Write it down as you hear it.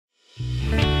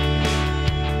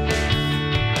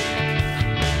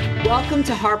Welcome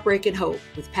to Heartbreak and Hope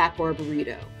with Pat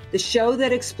Barbarito, the show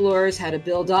that explores how to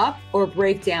build up or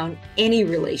break down any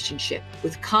relationship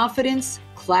with confidence,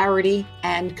 clarity,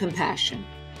 and compassion.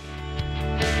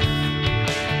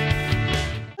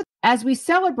 As we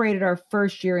celebrated our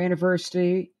first year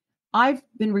anniversary, I've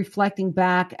been reflecting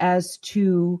back as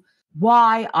to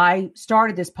why I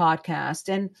started this podcast.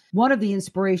 And one of the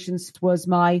inspirations was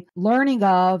my learning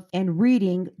of and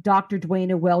reading Dr.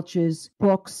 Duana Welch's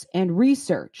books and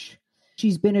research.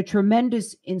 She's been a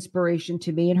tremendous inspiration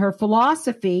to me, and her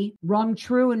philosophy rung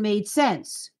true and made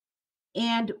sense.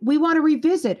 And we want to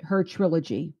revisit her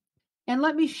trilogy. And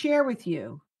let me share with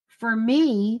you, for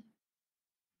me,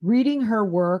 reading her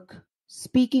work,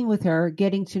 speaking with her,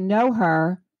 getting to know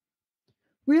her,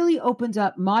 really opened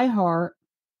up my heart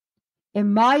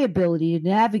and my ability to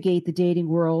navigate the dating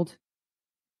world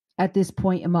at this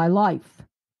point in my life.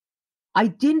 I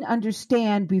didn't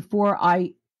understand before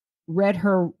I read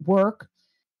her work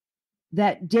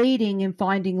that dating and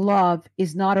finding love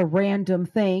is not a random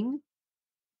thing.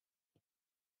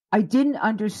 I didn't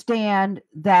understand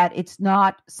that it's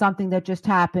not something that just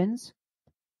happens.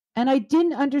 And I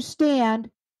didn't understand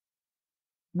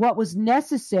what was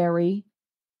necessary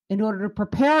in order to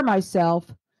prepare myself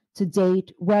to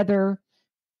date, whether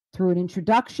through an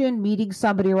introduction, meeting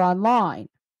somebody, or online.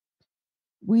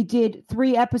 We did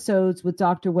 3 episodes with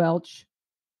Dr. Welch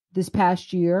this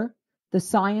past year: The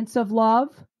Science of Love,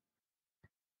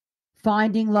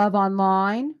 Finding Love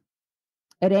Online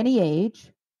at Any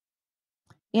Age,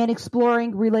 and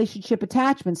Exploring Relationship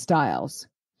Attachment Styles.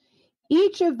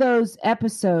 Each of those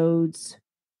episodes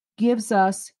gives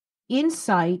us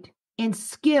insight and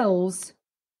skills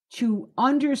to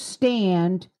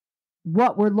understand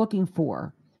what we're looking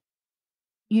for.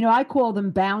 You know, I call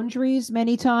them boundaries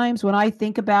many times when I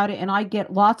think about it, and I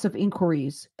get lots of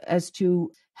inquiries as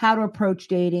to how to approach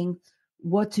dating,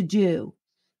 what to do.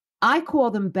 I call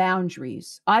them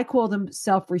boundaries. I call them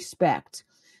self-respect.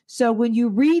 So when you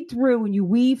read through and you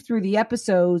weave through the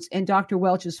episodes and Dr.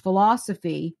 Welch's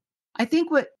philosophy, I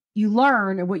think what you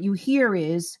learn and what you hear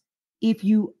is, if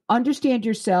you understand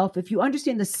yourself, if you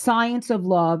understand the science of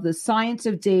love, the science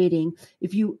of dating,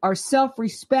 if you are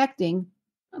self-respecting,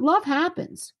 love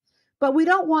happens. But we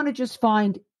don't want to just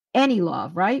find any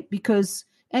love, right? Because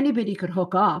anybody could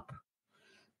hook up.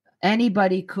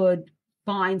 Anybody could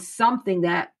find something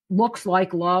that looks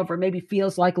like love or maybe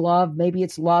feels like love. Maybe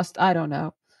it's lust. I don't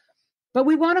know. But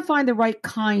we want to find the right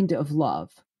kind of love.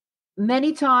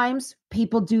 Many times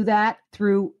people do that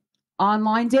through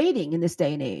online dating in this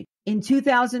day and age. In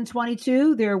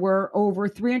 2022, there were over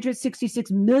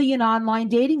 366 million online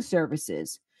dating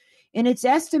services. And it's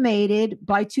estimated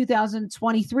by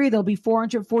 2023, there'll be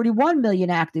 441 million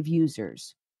active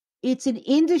users. It's an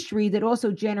industry that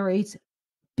also generates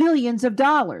billions of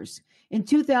dollars. In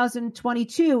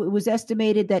 2022, it was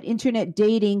estimated that internet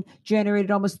dating generated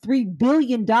almost $3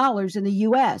 billion in the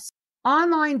US.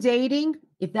 Online dating,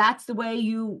 if that's the way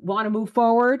you want to move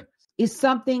forward, is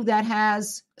something that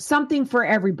has something for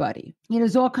everybody. You know,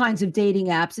 there's all kinds of dating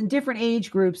apps, and different age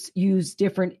groups use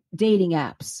different dating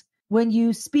apps. When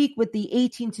you speak with the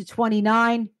 18 to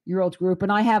 29-year-old group,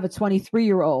 and I have a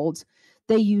 23-year-old,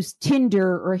 they use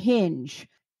Tinder or Hinge.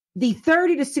 The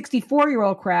 30 to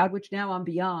 64-year-old crowd, which now I'm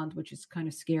beyond, which is kind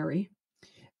of scary,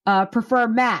 prefer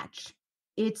Match.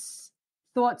 It's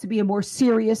thought to be a more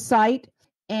serious site,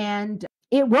 and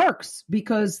it works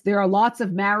because there are lots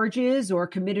of marriages or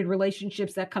committed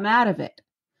relationships that come out of it.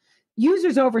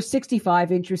 Users over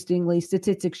 65, interestingly,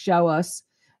 statistics show us,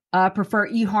 prefer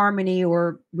eHarmony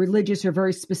or religious or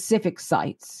very specific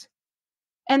sites.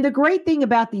 And the great thing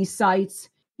about these sites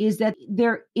is that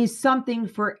there is something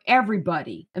for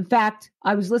everybody. In fact,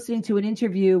 I was listening to an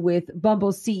interview with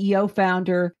Bumble's CEO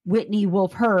founder, Whitney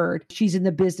Wolfe Herd. She's in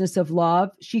the business of love.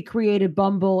 She created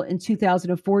Bumble in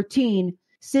 2014.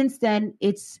 Since then,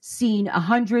 it's seen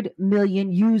 100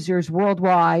 million users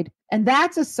worldwide. And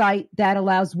that's a site that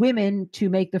allows women to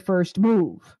make the first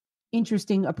move.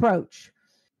 Interesting approach.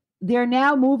 They're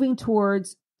now moving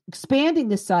towards expanding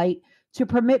the site to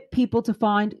permit people to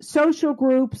find social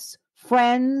groups,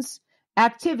 friends,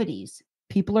 activities.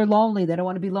 People are lonely. They don't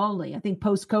want to be lonely. I think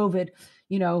post-COVID,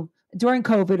 during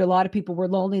COVID, a lot of people were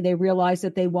lonely. They realized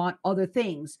that they want other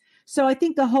things. So I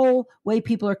think the whole way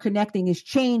people are connecting is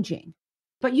changing.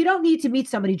 But you don't need to meet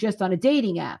somebody just on a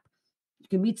dating app. You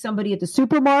can meet somebody at the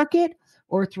supermarket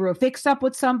or through a fix-up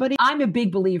with somebody. I'm a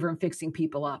big believer in fixing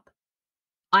people up.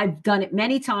 I've done it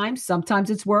many times.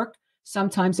 Sometimes it's worked.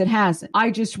 Sometimes it hasn't. I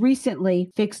just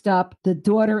recently fixed up the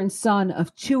daughter and son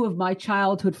of 2 of my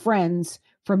childhood friends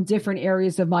from different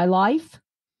areas of my life.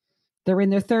 They're in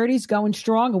their 30s, going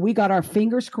strong, and we got our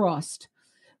fingers crossed.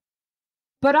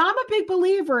 But I'm a big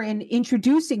believer in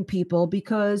introducing people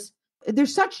because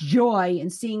there's such joy in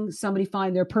seeing somebody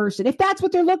find their person. If that's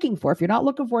what they're looking for, if you're not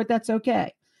looking for it, that's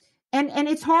okay. And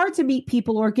it's hard to meet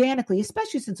people organically,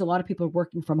 especially since a lot of people are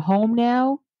working from home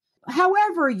now.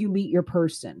 However you meet your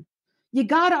person, you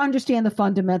got to understand the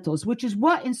fundamentals, which is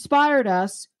what inspired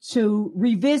us to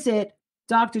revisit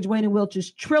Dr. Duana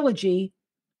Welch's trilogy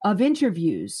of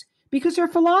interviews, because her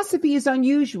philosophy is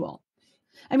unusual.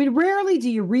 I mean, rarely do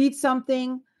you read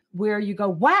something where you go,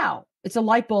 wow, it's a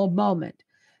light bulb moment.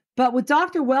 But with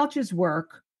Dr. Welch's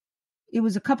work, it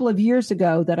was a couple of years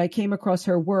ago that I came across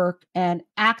her work and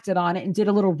acted on it and did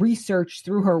a little research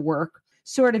through her work,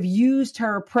 sort of used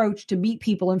her approach to meet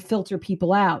people and filter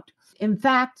people out. In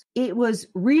fact, it was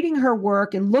reading her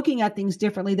work and looking at things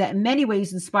differently that in many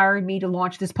ways inspired me to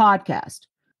launch this podcast.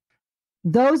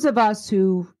 Those of us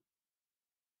who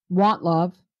want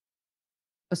love,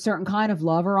 a certain kind of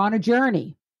love, are on a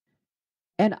journey.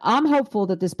 And I'm hopeful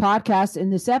that this podcast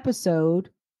and this episode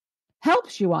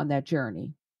helps you on that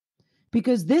journey,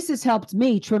 because this has helped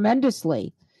me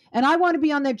tremendously. And I want to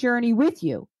be on that journey with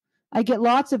you. I get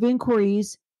lots of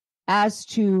inquiries as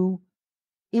to,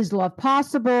 is love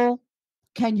possible?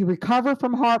 Can you recover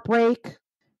from heartbreak?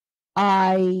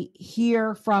 I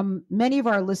hear from many of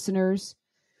our listeners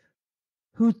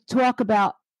who talk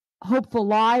about hopeful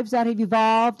lives that have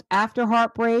evolved after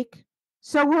heartbreak.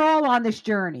 So we're all on this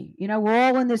journey. We're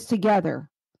all in this together.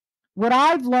 What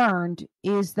I've learned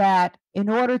is that in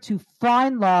order to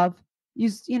find love,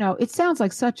 it sounds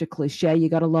like such a cliche. You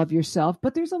got to love yourself,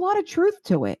 but there's a lot of truth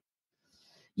to it.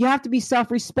 You have to be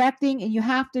self-respecting, and you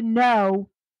have to know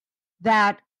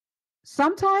that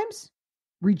sometimes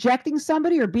rejecting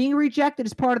somebody or being rejected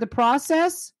is part of the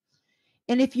process.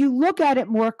 And if you look at it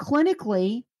more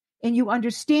clinically and you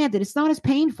understand it, it's not as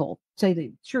painful, to say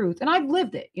the truth. And I've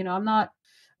lived it. I'm not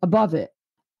above it.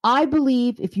 I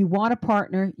believe if you want a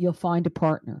partner, you'll find a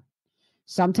partner.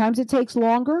 Sometimes it takes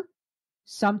longer.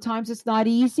 Sometimes it's not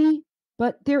easy,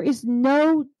 but there is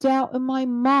no doubt in my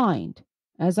mind.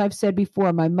 As I've said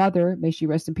before, my mother, may she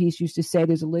rest in peace, used to say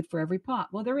there's a lid for every pot.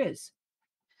 Well, there is.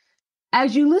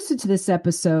 As you listen to this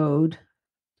episode,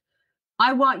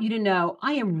 I want you to know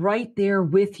I am right there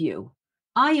with you.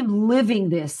 I am living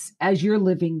this as you're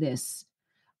living this.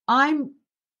 I'm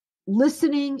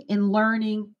listening and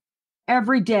learning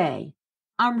every day.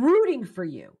 I'm rooting for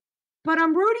you, but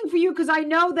I'm rooting for you because I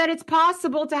know that it's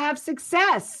possible to have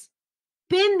success.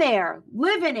 Been there,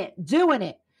 living it, doing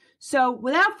it. So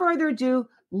without further ado,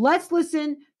 let's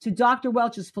listen to Dr.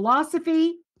 Welch's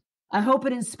philosophy. I hope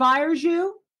it inspires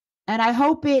you, and I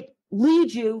hope it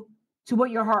leads you to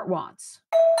what your heart wants.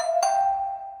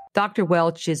 Dr.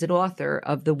 Welch is an author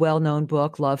of the well-known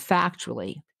book, Love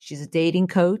Factually. She's a dating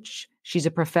coach. She's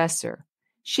a professor.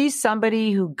 She's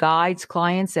somebody who guides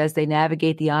clients as they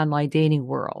navigate the online dating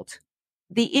world.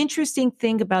 The interesting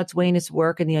thing about Duana's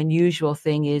work and the unusual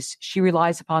thing is she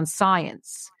relies upon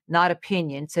science, not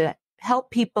opinion, to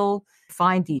help people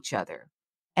find each other.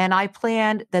 And I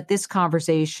planned that this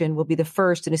conversation will be the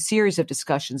first in a series of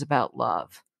discussions about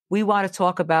love. We want to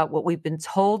talk about what we've been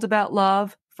told about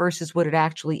love versus what it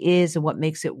actually is and what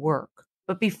makes it work.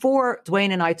 But before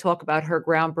Duana and I talk about her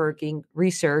groundbreaking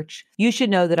research, you should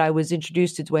know that I was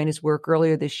introduced to Duana's work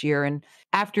earlier this year. And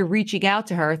after reaching out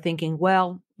to her, thinking,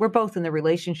 well, we're both in the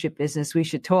relationship business, we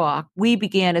should talk, we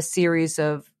began a series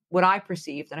of what I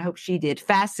perceived, and I hope she did,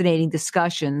 fascinating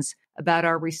discussions about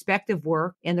our respective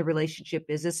work in the relationship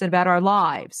business and about our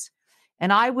lives.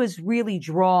 And I was really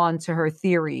drawn to her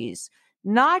theories,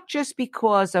 not just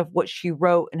because of what she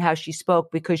wrote and how she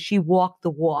spoke, because she walked the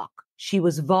walk. She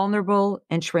was vulnerable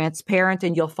and transparent,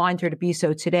 and you'll find her to be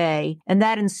so today. And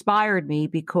that inspired me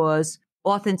because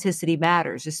authenticity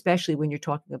matters, especially when you're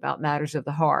talking about matters of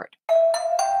the heart.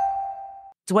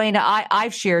 Duana,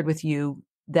 I've shared with you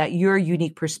that your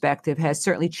unique perspective has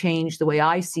certainly changed the way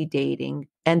I see dating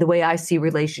and the way I see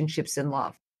relationships and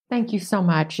love. Thank you so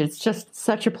much. It's just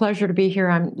such a pleasure to be here.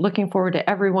 I'm looking forward to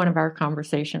every one of our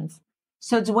conversations.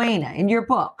 So Duana, in your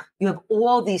book, you have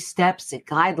all these steps and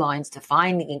guidelines to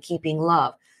finding and keeping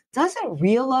love. Doesn't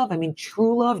real love,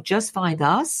 true love, just find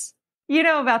us? You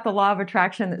know about the law of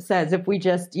attraction that says if we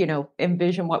just,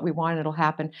 envision what we want, it'll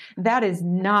happen. That is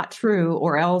not true,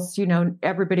 or else,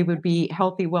 everybody would be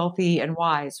healthy, wealthy, and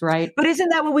wise, right? But isn't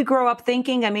that what we grow up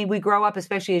thinking? We grow up,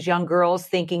 especially as young girls,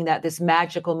 thinking that this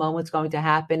magical moment's going to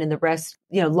happen and the rest,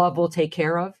 love will take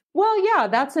care of. Well, yeah,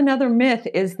 that's another myth,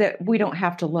 is that we don't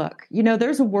have to look.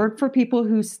 There's a word for people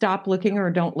who stop looking or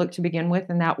don't look to begin with,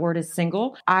 and that word is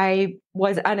single. I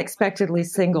was unexpectedly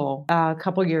single a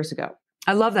couple years ago.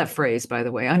 I love that phrase, by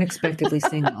the way, unexpectedly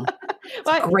single. It's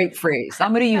a great phrase.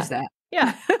 I'm going to use that.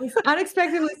 Yeah, I was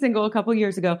unexpectedly single a couple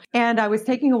years ago. And I was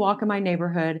taking a walk in my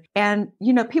neighborhood. And,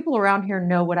 people around here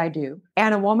know what I do.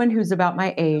 And a woman who's about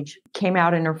my age came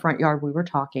out in her front yard. We were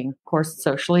talking, of course,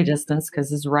 socially distanced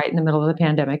because it's right in the middle of the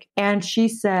pandemic. And she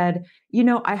said,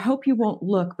 I hope you won't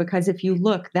look, because if you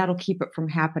look, that'll keep it from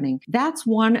happening. That's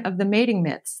one of the mating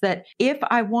myths, that if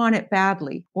I want it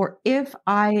badly, or if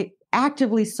I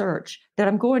actively search, that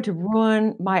I'm going to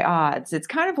ruin my odds. It's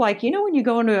kind of like, when you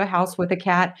go into a house with a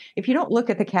cat, if you don't look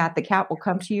at the cat will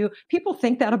come to you. People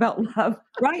think that about love.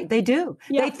 Right. They do.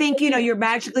 Yeah, they think, you're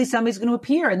magically somebody's going to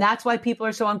appear. And that's why people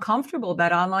are so uncomfortable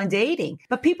about online dating.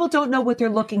 But people don't know what they're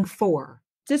looking for.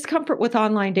 Discomfort with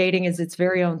online dating is its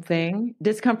very own thing.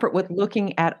 Discomfort with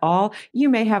looking at all. You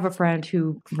may have a friend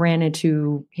who ran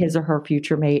into his or her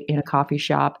future mate in a coffee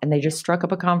shop, and they just struck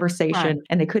up a conversation, right,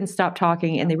 and they couldn't stop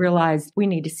talking, and they realized we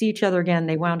need to see each other again.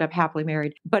 They wound up happily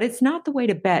married. But it's not the way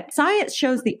to bet. Science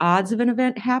shows the odds of an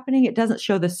event happening. It doesn't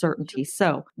show the certainty.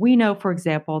 So we know, for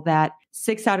example, that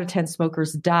 6 out of 10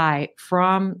 smokers die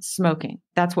from smoking.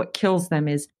 That's what kills them,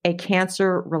 is a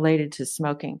cancer related to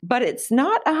smoking. But it's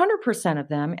not 100% of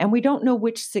them, and we don't know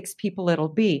which 6 people it'll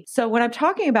be. So when I'm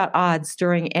talking about odds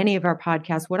during any of our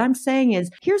podcasts, what I'm saying is,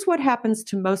 here's what happens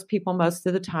to most people most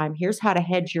of the time. Here's how to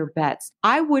hedge your bets.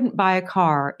 I wouldn't buy a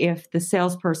car if the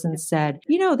salesperson said,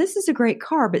 this is a great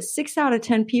car, but 6 out of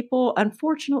 10 people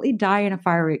unfortunately die in a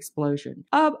fiery explosion.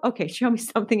 Okay, show me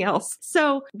something else.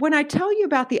 So when I tell you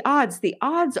about the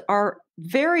odds are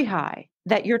very high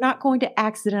that you're not going to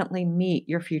accidentally meet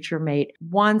your future mate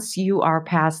once you are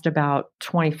past about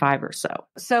 25 or so.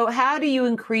 So how do you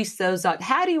increase those odds?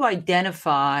 How do you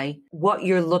identify what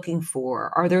you're looking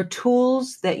for? Are there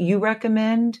tools that you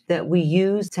recommend that we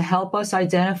use to help us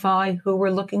identify who we're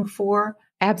looking for?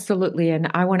 Absolutely. And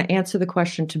I want to answer the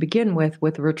question to begin with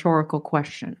a rhetorical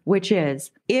question, which is,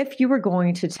 if you were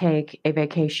going to take a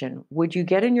vacation, would you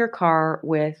get in your car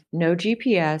with no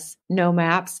GPS, no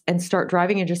maps, and start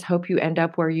driving and just hope you end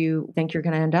up where you think you're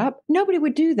going to end up? Nobody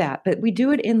would do that, but we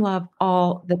do it in love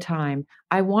all the time.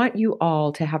 I want you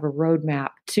all to have a roadmap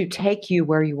to take you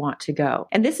where you want to go.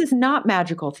 And this is not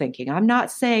magical thinking. I'm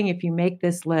not saying if you make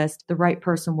this list, the right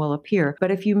person will appear.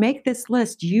 But if you make this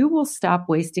list, you will stop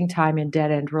wasting time in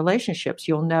dead-end relationships.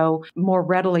 You'll know more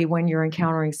readily when you're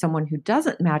encountering someone who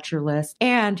doesn't match your list,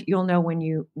 and you'll know when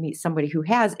you meet somebody who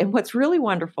has. And what's really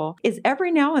wonderful is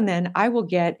every now and then I will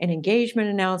get an engagement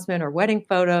announcement or wedding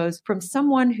photos from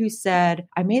someone who said,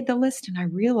 I made the list and I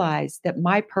realized that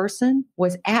my person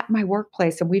was at my workplace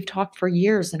and we've talked for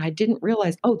years and I didn't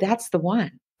realize, that's the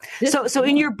one. So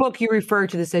in your book, you refer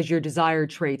to this as your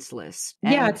desired traits list.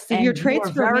 It's your traits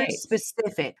for very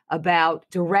specific about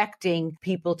directing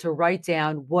people to write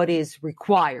down what is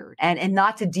required and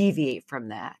not to deviate from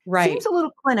that. Right. Seems a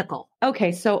little clinical.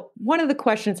 Okay. So one of the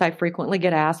questions I frequently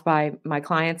get asked by my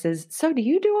clients is, so do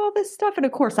you do all this stuff? And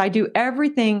of course, I do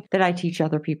everything that I teach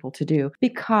other people to do,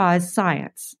 because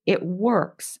science, it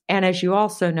works. And as you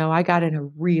also know, I got in a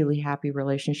really happy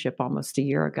relationship almost a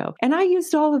year ago. And I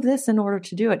used all of this in order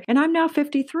to do it. And I'm now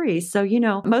 53. So,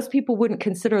 most people wouldn't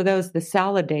consider those the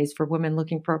salad days for women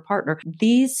looking for a partner.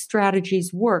 These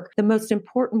strategies work. The most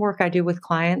important work I do with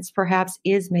clients, perhaps,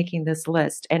 is making this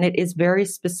list. And it is very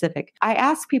specific. I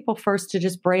ask people first to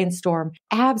just brainstorm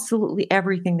absolutely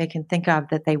everything they can think of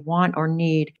that they want or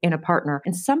need in a partner.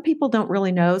 And some people don't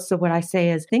really know. So what I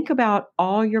say is, think about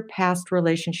all your past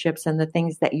relationships and the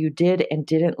things that you did and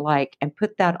didn't like, and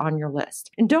put that on your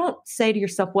list. And don't say to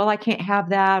yourself, well, I can't have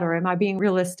that, or am I being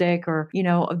realistic, or,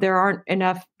 there aren't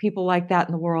enough people like that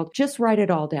in the world. Just write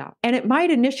it all down. And it might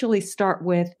initially start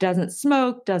with doesn't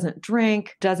smoke, doesn't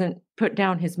drink, doesn't put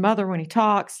down his mother when he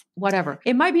talks, whatever.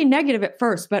 It might be negative at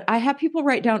first, but I have people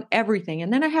write down everything,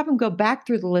 and then I have them go back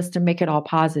through the list and make it all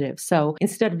positive. So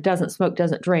instead of doesn't smoke,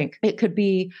 doesn't drink, it could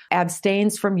be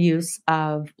abstains from use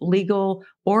of legal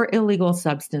or illegal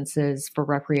substances for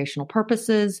recreational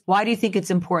purposes. Why do you think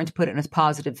it's important to put it in a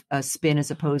positive spin as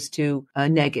opposed to a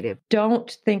negative? Don't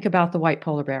think about the white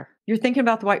polar bear. You're thinking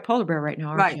about the white polar bear right now,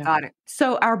 aren't you? Right, got it.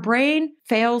 So our brain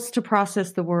fails to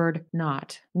process the word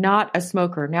not a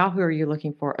smoker. Now, who are you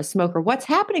looking for? A smoker. What's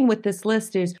happening with this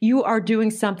list is you are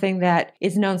doing something that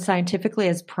is known scientifically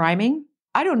as priming.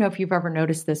 I don't know if you've ever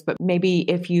noticed this, but maybe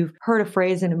if you've heard a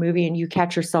phrase in a movie and you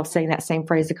catch yourself saying that same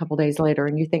phrase a couple days later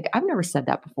and you think, I've never said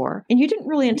that before. And you didn't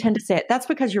really intend to say it. That's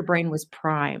because your brain was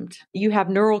primed. You have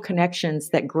neural connections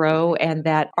that grow and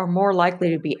that are more likely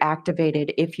to be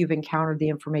activated if you've encountered the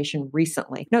information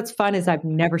recently. What's fun is I've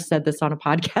never said this on a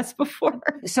podcast before.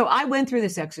 So I went through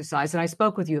this exercise and I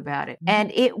spoke with you about it.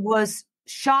 And it was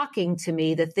shocking to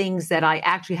me, the things that I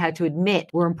actually had to admit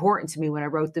were important to me when I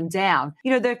wrote them down.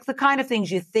 You know, they're the kind of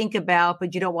things you think about,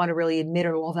 but you don't want to really admit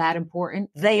are all that important.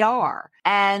 They are.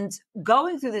 And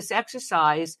going through this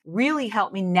exercise really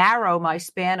helped me narrow my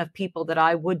span of people that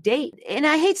I would date. And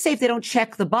I hate to say if they don't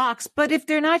check the box, but if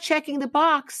they're not checking the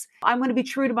box, I'm going to be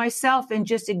true to myself and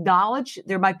just acknowledge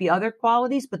there might be other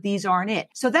qualities, but these aren't it.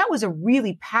 So that was a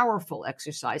really powerful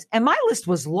exercise. And my list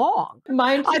was long.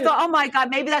 Mine too. I thought, oh my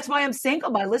God, maybe that's why I'm single.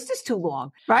 My list is too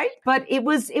long, right? But it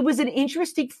was an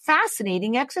interesting,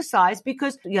 fascinating exercise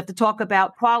because you have to talk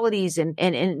about qualities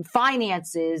and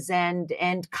finances and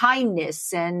kindness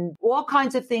and all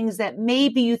kinds of things that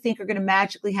maybe you think are going to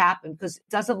magically happen because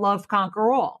doesn't love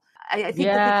conquer all. I think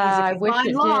I wish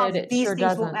it love, did. It these sure things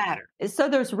doesn't will matter. So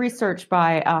there's research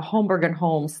by Holmberg and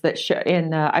Holmes that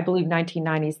in, I believe,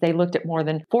 1990s, they looked at more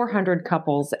than 400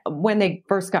 couples when they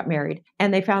first got married.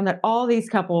 And they found that all these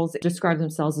couples described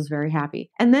themselves as very happy.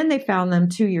 And then they found them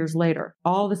 2 years later,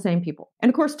 all the same people. And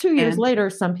of course, 2 years later,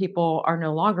 some people are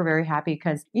no longer very happy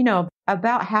because, you know,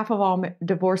 about half of all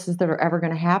divorces that are ever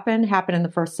going to happen in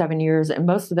the first 7 years. And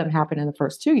most of them happen in the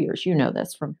first 2 years. You know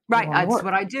this from right. That's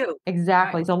what I do.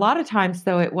 Exactly. Right. So a lot of times,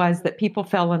 though, it was that people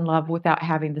fell in love without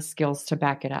having the skills to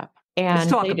back it up. And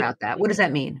let's talk about that. What does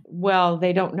that mean? Well,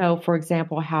 they don't know, for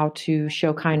example, how to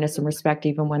show kindness and respect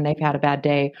even when they've had a bad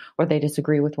day or they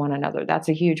disagree with one another. That's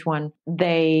a huge one.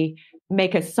 They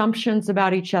make assumptions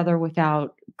about each other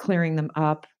without clearing them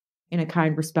up in a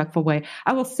kind, respectful way.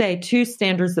 I will say 2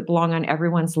 standards that belong on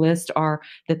everyone's list are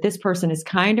that this person is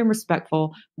kind and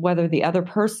respectful, whether the other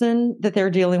person that they're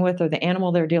dealing with or the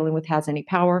animal they're dealing with has any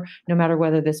power, no matter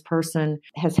whether this person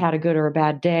has had a good or a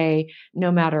bad day,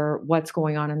 no matter what's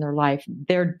going on in their life.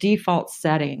 Their default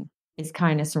setting is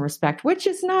kindness and respect, which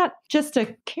is not just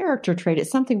a character trait. It's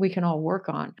something we can all work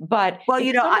on. But well,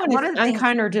 you know, one is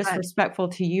unkind or disrespectful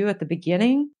to you at the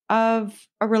beginning of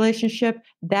a relationship,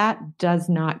 that does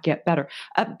not get better.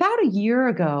 About a year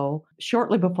ago,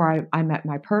 shortly before I met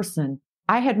my person,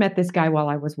 I had met this guy while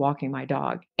I was walking my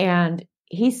dog. And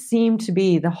he seemed to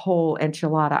be the whole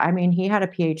enchilada. I mean, he had a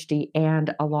PhD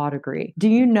and a law degree. Do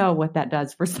you know what that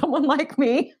does for someone like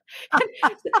me?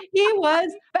 He was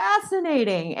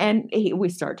fascinating. And we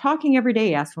started talking every day.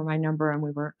 He asked for my number and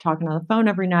we were talking on the phone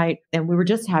every night and we were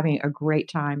just having a great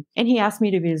time. And he asked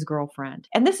me to be his girlfriend.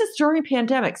 And this is during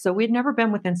pandemic. So we'd never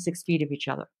been within 6 feet of each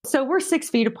other. So we're 6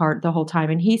 feet apart the whole time.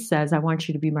 And he says, I want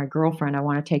you to be my girlfriend. I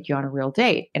want to take you on a real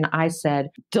date. And I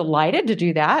said, delighted to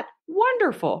do that.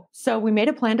 Wonderful. So we made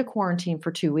a plan to quarantine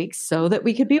for 2 weeks so that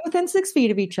we could be within 6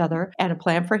 feet of each other and a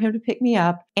plan for him to pick me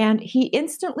up. And he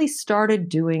instantly started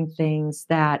doing things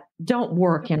that don't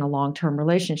work in a long-term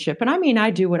relationship. And I mean, I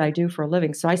do what I do for a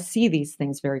living. So I see these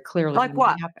things very clearly. Like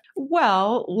what?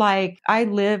 Well, like I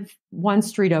live 1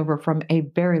 street over from a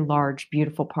very large,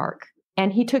 beautiful park.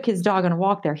 And he took his dog on a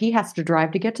walk there. He has to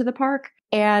drive to get to the park.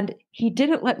 And he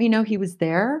didn't let me know he was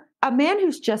there. A man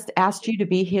who's just asked you to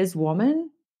be his woman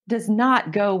does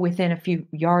not go within a few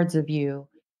yards of you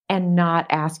and not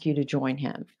ask you to join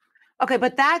him. Okay,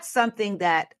 but that's something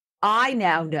that I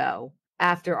now know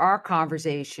after our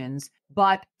conversations,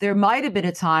 but there might have been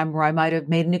a time where I might have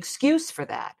made an excuse for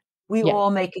that. We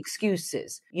all make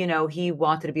excuses. You know, he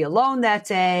wanted to be alone that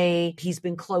day. He's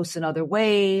been close in other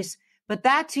ways. But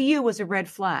that to you was a red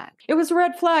flag. It was a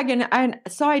red flag. And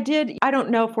so I don't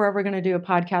know if we're ever going to do a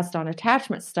podcast on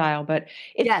attachment style, but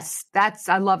yes,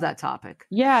 I love that topic.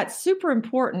 Yeah, it's super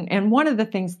important. And one of the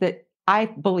things that I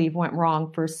believe went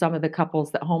wrong for some of the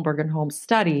couples that Holmberg and Holmes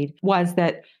studied was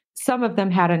that some of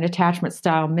them had an attachment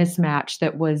style mismatch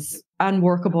that was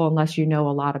unworkable unless you know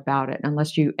a lot about it,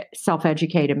 unless you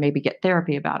self-educate and maybe get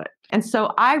therapy about it. And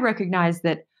so I recognize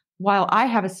that while I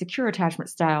have a secure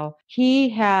attachment style, he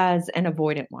has an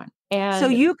avoidant one. And so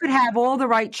you could have all the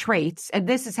right traits, and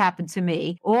this has happened to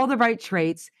me, all the right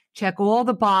traits, check all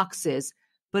the boxes.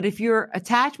 But if your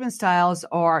attachment styles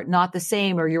are not the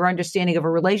same or your understanding of a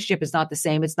relationship is not the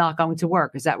same, it's not going to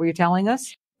work. Is that what you're telling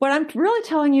us? What I'm really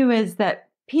telling you is that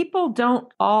people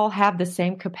don't all have the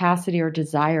same capacity or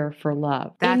desire for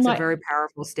love. That's a very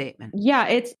powerful statement. Yeah,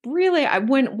 it's really,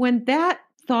 when that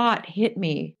thought hit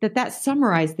me, that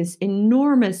summarized this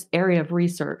enormous area of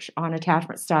research on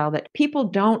attachment style, that people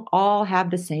don't all have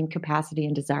the same capacity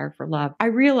and desire for love. I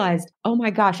realized, oh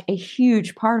my gosh, a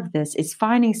huge part of this is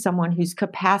finding someone whose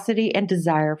capacity and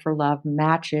desire for love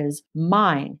matches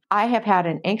mine. I have had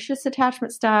an anxious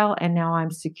attachment style and now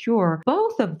I'm secure.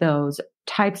 Both of those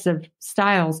types of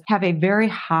styles have a very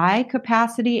high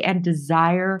capacity and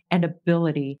desire and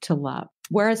ability to love.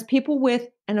 Whereas people with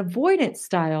an avoidance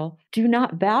style do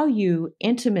not value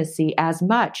intimacy as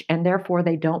much, and therefore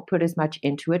they don't put as much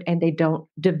into it and they don't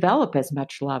develop as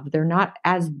much love. They're not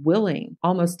as willing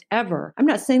almost ever. I'm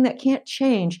not saying that can't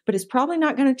change, but it's probably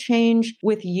not going to change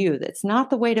with you. That's not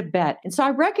the way to bet. And so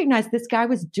I recognized this guy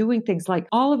was doing things like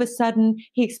all of a sudden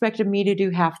he expected me to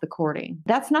do half the courting.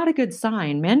 That's not a good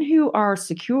sign. Men who are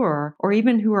secure or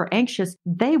even who are anxious,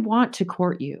 they want to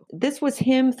court you. This was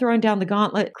him throwing down the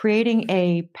gauntlet, creating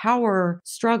a power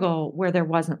struggle where there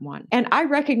wasn't one. And I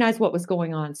recognized what was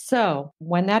going on. So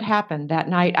when that happened that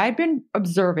night, I'd been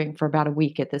observing for about a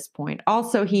week at this point.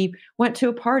 Also, he went to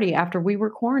a party after we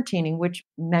were quarantining, which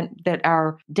meant that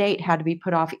our date had to be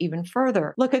put off even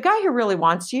further. Look, a guy who really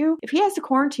wants you, if he has to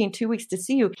quarantine 2 weeks to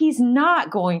see you, he's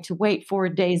not going to wait 4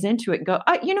 days into it and go,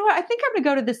 you know what, I think I'm going to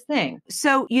go to this thing.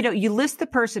 So, you list the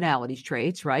personality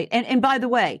traits, right? And by the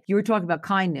way, you were talking about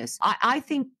kindness. I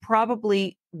think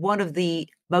probably one of the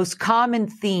most common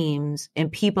themes in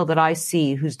people that I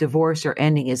see whose divorce are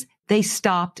ending is they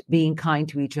stopped being kind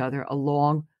to each other a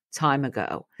long time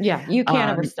ago. Yeah, you can't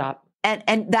ever stop.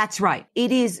 And that's right.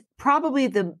 It is probably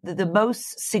the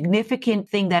most significant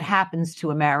thing that happens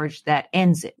to a marriage that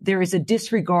ends it. There is a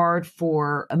disregard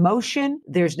for emotion.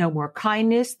 There's no more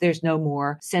kindness. There's no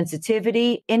more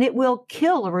sensitivity, and it will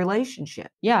kill a relationship.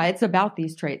 Yeah, it's about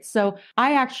these traits. So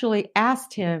I actually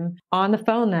asked him on the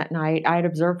phone that night. I had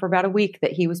observed for about a week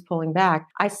that he was pulling back.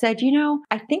 I said,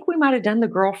 I think we might have done the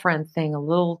girlfriend thing a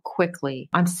little quickly.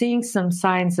 I'm seeing some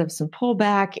signs of some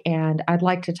pullback, and I'd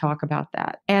like to talk about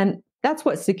that. And that's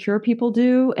what secure people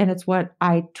do. And it's what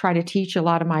I try to teach a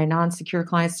lot of my non-secure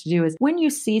clients to do is when you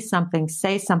see something,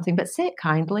 say something, but say it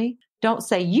kindly. Don't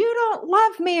say, you don't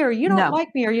love me or you don't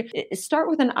like me, or start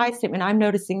with an I statement. I'm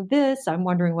noticing this. I'm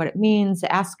wondering what it means.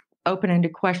 Ask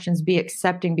open-ended questions, be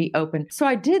accepting, be open. So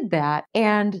I did that.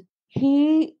 And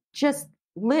he just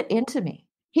lit into me.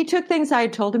 He took things I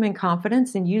had told him in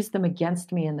confidence and used them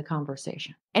against me in the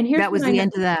conversation. And here's that was the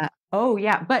end of that. Oh,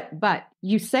 yeah. But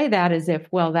you say that as if,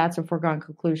 well, that's a foregone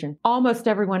conclusion. Almost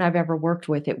everyone I've ever worked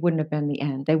with, it wouldn't have been the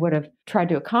end. They would have tried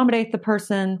to accommodate the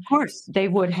person. Of course. They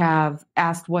would have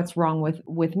asked what's wrong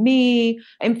with me.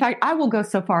 In fact, I will go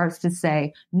so far as to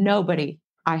say nobody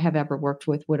I have ever worked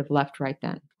with would have left right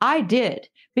then. I did,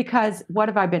 because what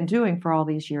have I been doing for all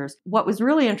these years? What was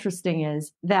really interesting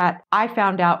is that I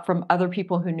found out from other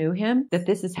people who knew him that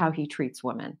this is how he treats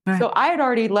women. Right. So I had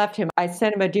already left him. I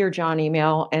sent him a Dear John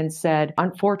email and said,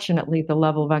 unfortunately, the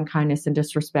level of unkindness and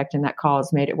disrespect in that call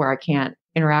has made it where I can't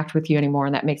interact with you anymore.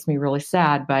 And that makes me really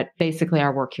sad. But basically,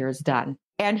 our work here is done.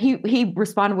 And he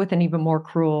responded with an even more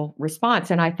cruel response.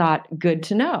 And I thought, good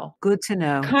to know. Good to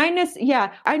know. Kindness.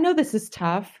 Yeah, I know this is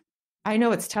tough. I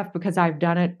know it's tough because I've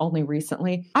done it only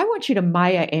recently. I want you to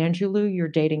Maya Angelou your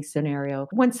dating scenario.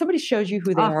 When somebody shows you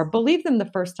who they are, believe them the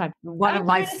first time. One of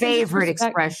my favorite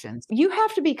expressions. You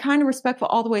have to be kind and respectful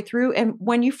all the way through. And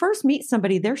when you first meet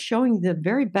somebody, they're showing you the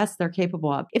very best they're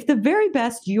capable of. If the very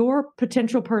best your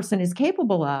potential person is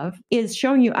capable of is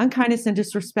showing you unkindness and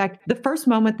disrespect, the first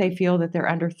moment they feel that they're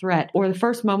under threat or the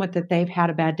first moment that they've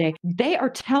had a bad day, they are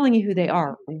telling you who they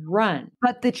are. Run.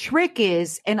 But the trick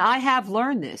is, and I have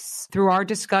learned this through our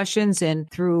discussions and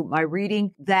through my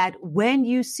reading, that when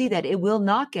you see that, it will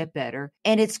not get better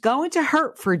and it's going to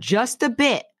hurt for just a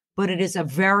bit, but it is a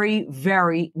very,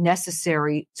 very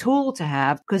necessary tool to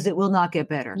have because it will not get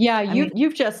better. Yeah,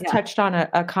 you've just touched on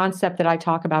a concept that I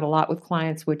talk about a lot with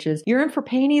clients, which is you're in for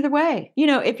pain either way.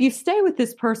 If you stay with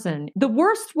this person, the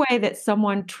worst way that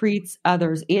someone treats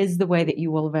others is the way that you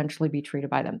will eventually be treated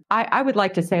by them. I would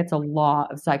like to say it's a law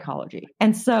of psychology.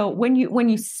 And so when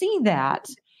you see that,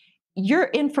 you're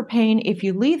in for pain if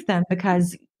you leave them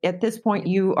because at this point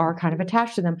you are kind of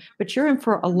attached to them, but you're in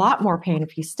for a lot more pain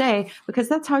if you stay because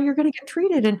that's how you're going to get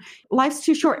treated. And life's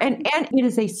too short. And it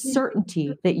is a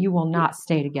certainty that you will not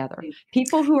stay together.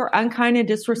 People who are unkind and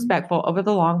disrespectful over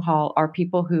the long haul are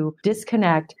people who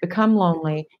disconnect, become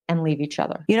lonely, and leave each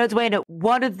other. Duana,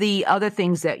 one of the other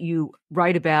things that you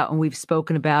write about and we've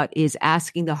spoken about is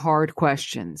asking the hard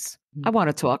questions. I want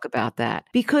to talk about that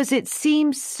because it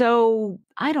seems so,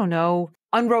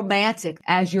 unromantic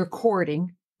as you're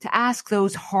courting to ask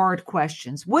those hard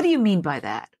questions. What do you mean by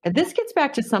that? This gets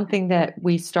back to something that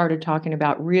we started talking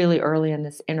about really early in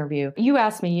this interview. You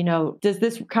asked me, does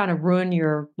this kind of ruin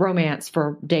your romance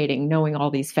for dating, knowing all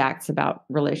these facts about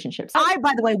relationships? I,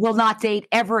 by the way, will not date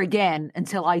ever again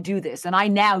until I do this. And I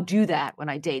now do that when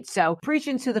I date. So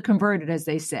preaching to the converted, as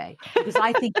they say, because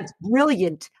I think it's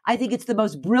brilliant. I think it's the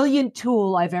most brilliant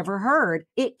tool I've ever heard.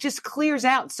 It just clears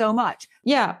out so much.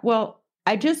 Yeah. Well,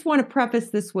 I just want to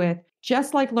preface this with,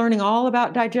 Just like learning all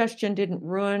about digestion didn't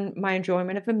ruin my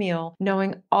enjoyment of a meal,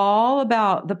 knowing all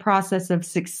about the process of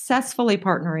successfully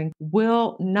partnering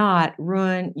will not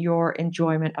ruin your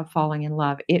enjoyment of falling in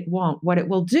love. It won't. What it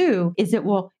will do is it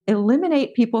will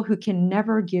eliminate people who can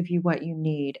never give you what you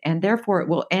need. And therefore, it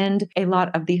will end a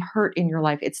lot of the hurt in your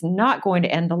life. It's not going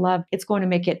to end the love. It's going to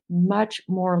make it much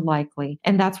more likely.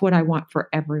 And that's what I want for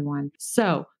everyone.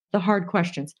 So, the hard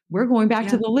questions. We're going back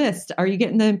to the list. Are you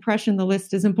getting the impression the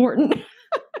list is important?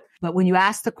 But when you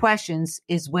ask the questions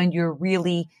is when you're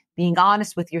really being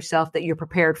honest with yourself that you're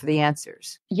prepared for the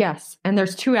answers. Yes. And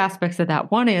there's two aspects of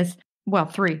that. One is, well,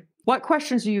 three. What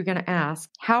questions are you going to ask?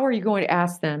 How are you going to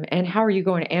ask them? And how are you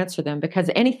going to answer them? Because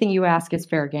anything you ask is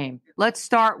fair game. Let's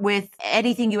start with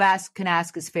anything you can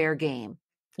ask is fair game.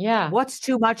 Yeah. What's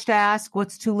too much to ask?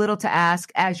 What's too little to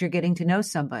ask as you're getting to know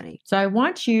somebody? So I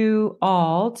want you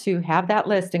all to have that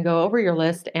list and go over your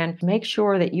list and make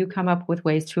sure that you come up with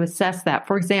ways to assess that.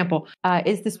 For example,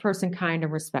 is this person kind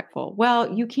and respectful?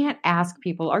 Well, you can't ask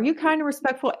people, are you kind and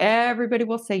respectful? Everybody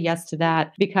will say yes to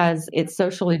that because it's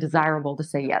socially desirable to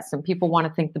say yes. And people want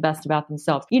to think the best about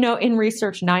themselves. You know, in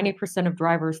research, 90% of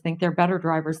drivers think they're better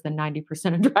drivers than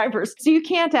 90% of drivers. So you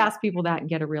can't ask people that and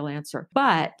get a real answer,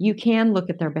 but you can look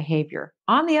at their behavior.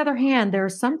 On the other hand, there are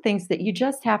some things that you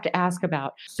just have to ask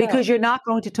about. Because you're not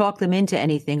going to talk them into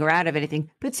anything or out of anything,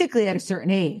 particularly at a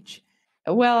certain age.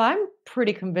 Well, I'm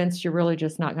pretty convinced you're really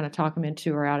just not going to talk them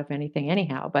into or out of anything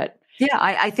anyhow. But yeah,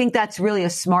 I think that's really a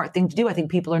smart thing to do. I think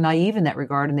people are naive in that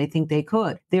regard and they think they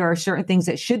could. There are certain things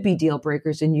that should be deal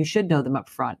breakers and you should know them up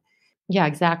front. Yeah,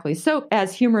 exactly. So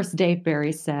as humorous Dave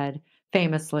Barry said,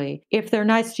 famously, if they're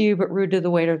nice to you but rude to the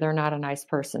waiter, they're not a nice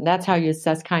person. That's how you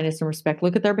assess kindness and respect.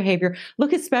 Look at their behavior.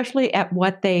 Look especially at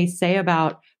what they say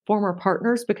about former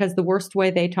partners, because the worst way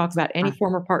they talk about any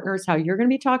former partner is how you're going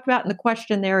to be talked about. And the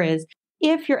question there is,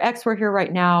 if your ex were here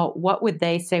right now, what would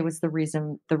they say was the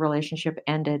reason the relationship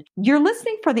ended? You're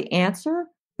listening for the answer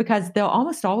because they'll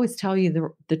almost always tell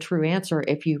you the true answer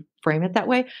if you frame it that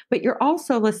way. But you're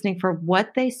also listening for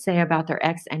what they say about their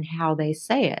ex and how they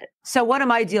say it. So one of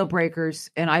my deal breakers,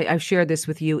 and I've shared this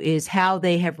with you, is how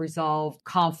they have resolved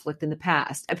conflict in the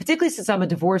past. And particularly since I'm a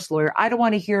divorce lawyer, I don't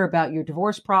want to hear about your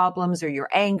divorce problems or your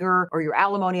anger or your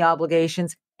alimony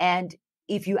obligations. And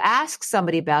if you ask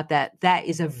somebody about that, that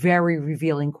is a very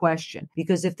revealing question,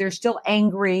 because if they're still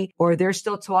angry or they're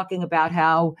still talking about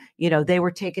how, they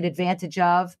were taken advantage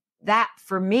of, that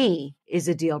for me is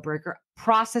a deal breaker.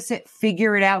 Process it,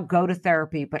 figure it out, go to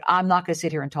therapy, but I'm not going to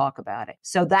sit here and talk about it.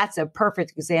 So that's a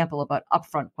perfect example of an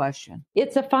upfront question.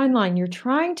 It's a fine line. You're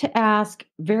trying to ask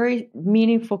very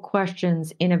meaningful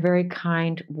questions in a very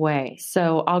kind way.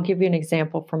 So I'll give you an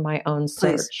example from my own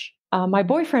search. My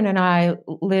boyfriend and I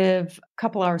live a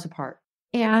couple hours apart.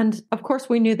 And of course,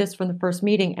 we knew this from the first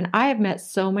meeting. And I have met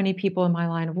so many people in my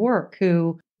line of work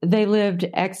who they lived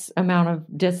X amount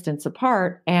of distance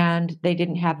apart and they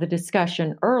didn't have the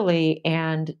discussion early,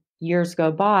 and years go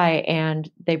by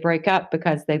and they break up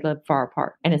because they live far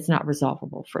apart and it's not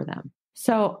resolvable for them.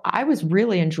 So I was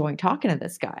really enjoying talking to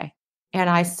this guy. And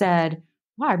I said,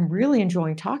 wow, I'm really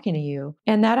enjoying talking to you.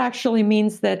 And that actually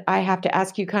means that I have to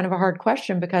ask you kind of a hard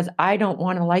question because I don't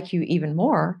want to like you even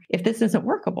more if this isn't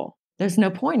workable. There's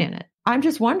no point in it. I'm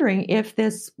just wondering if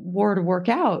this were to work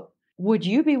out, would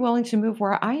you be willing to move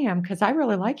where I am? Because I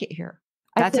really like it here.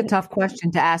 That's a tough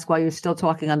question to ask while you're still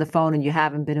talking on the phone and you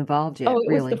haven't been involved yet. Oh,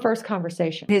 it was the first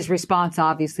conversation. His response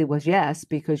obviously was yes,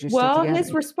 because you're still together. Well,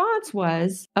 his response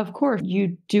was, of course,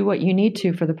 you do what you need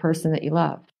to for the person that you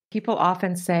love. People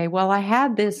often say, well, I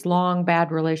had this long,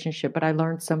 bad relationship, but I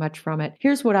learned so much from it.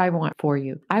 Here's what I want for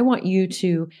you. I want you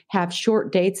to have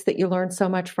short dates that you learn so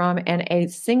much from and a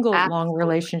single long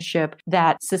relationship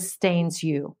that sustains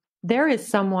you. There is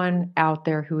someone out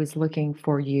there who is looking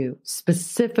for you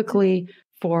specifically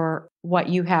for what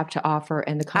you have to offer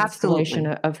and the constellation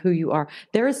of who you are.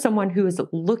 There is someone who is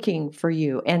looking for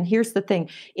you. And here's the thing.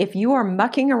 If you are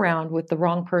mucking around with the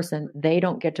wrong person, they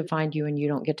don't get to find you and you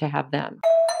don't get to have them.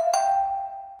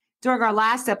 During our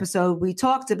last episode, we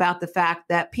talked about the fact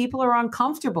that people are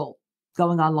uncomfortable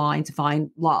going online to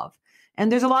find love.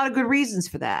 And there's a lot of good reasons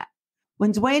for that.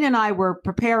 When Duane and I were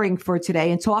preparing for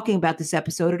today and talking about this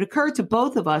episode, it occurred to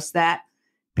both of us that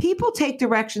people take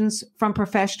directions from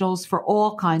professionals for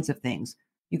all kinds of things.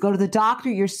 You go to the doctor,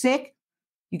 you're sick,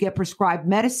 you get prescribed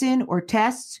medicine or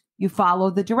tests, you follow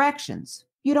the directions.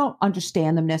 You don't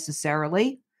understand them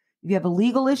necessarily. If you have a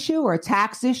legal issue or a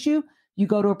tax issue, you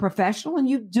go to a professional and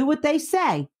you do what they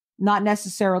say, not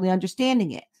necessarily understanding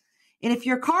it. And if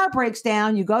your car breaks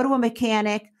down, you go to a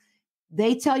mechanic,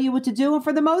 they tell you what to do. And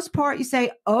for the most part, you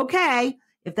say, okay,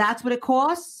 if that's what it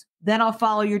costs, then I'll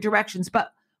follow your directions.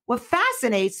 But What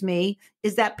fascinates me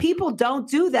is that people don't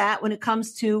do that when it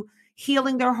comes to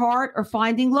healing their heart or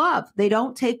finding love. They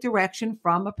don't take direction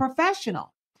from a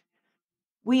professional.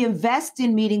 We invest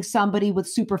in meeting somebody with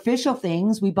superficial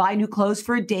things. We buy new clothes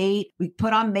for a date. We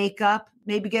put on makeup,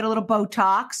 maybe get a little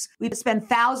Botox. We spend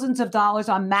thousands of dollars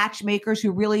on matchmakers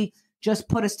who really just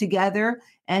put us together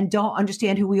and don't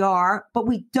understand who we are. But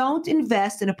we don't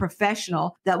invest in a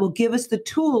professional that will give us the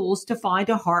tools to find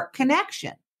a heart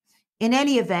connection. In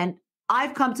any event,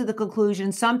 I've come to the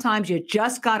conclusion sometimes you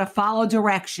just got to follow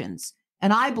directions.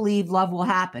 And I believe love will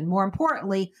happen. More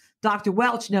importantly, Dr.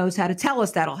 Welch knows how to tell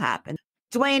us that'll happen.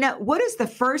 Duana, what is the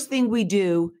first thing we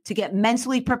do to get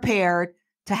mentally prepared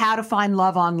to how to find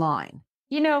love online?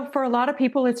 You know, for a lot of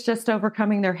people, it's just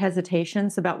overcoming their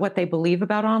hesitations about what they believe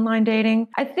about online dating.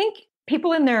 I think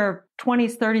people in their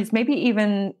 20s, 30s, maybe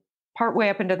even partway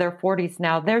up into their 40s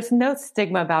now, there's no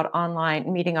stigma about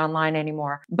meeting online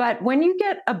anymore. But when you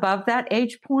get above that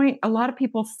age point, a lot of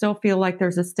people still feel like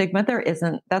there's a stigma. There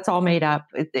isn't. That's all made up.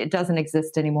 It doesn't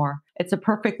exist anymore. It's a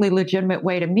perfectly legitimate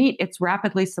way to meet. It's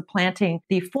rapidly supplanting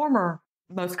the former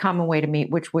most common way to meet,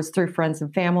 which was through friends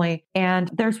and family. And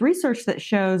there's research that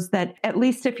shows that at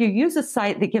least if you use a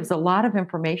site that gives a lot of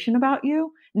information about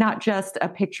you, not just a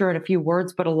picture and a few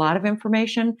words, but a lot of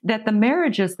information, that the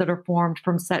marriages that are formed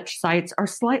from such sites are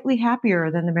slightly happier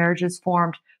than the marriages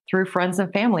formed through friends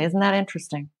and family. Isn't that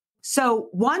interesting? So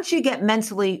once you get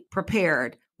mentally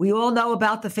prepared, we all know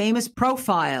about the famous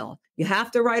profile. You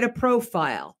have to write a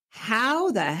profile.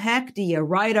 How the heck do you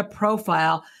write a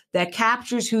profile that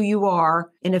captures who you are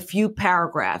in a few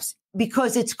paragraphs?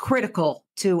 Because it's critical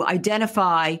to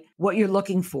identify what you're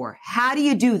looking for. How do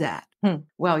you do that?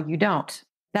 Well, you don't.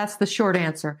 That's the short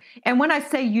answer. And when I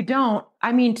say you don't,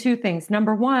 I mean two things.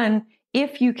 Number one,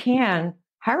 if you can,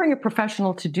 hiring a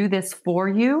professional to do this for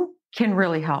you can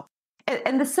really help.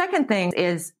 And the second thing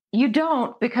is you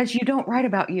don't because you don't write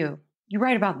about you. You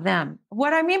write about them.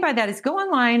 What I mean by that is go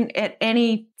online at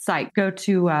any site. Go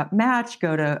to Match,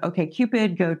 go to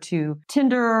OkCupid, go to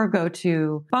Tinder, go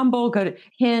to Bumble, go to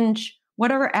Hinge,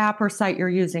 whatever app or site you're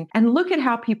using, and look at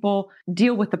how people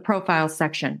deal with the profile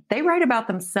section. They write about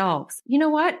themselves. You know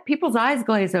what? People's eyes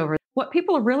glaze over. What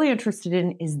people are really interested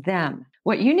in is them.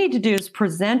 What you need to do is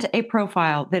present a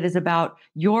profile that is about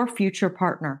your future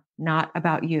partner, not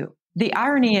about you. The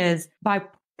irony is by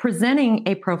presenting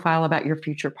a profile about your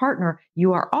future partner,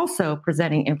 you are also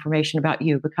presenting information about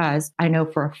you, because I know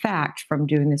for a fact from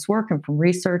doing this work and from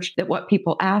research that what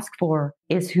people ask for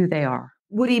is who they are.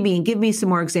 What do you mean? Give me some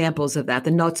more examples of that,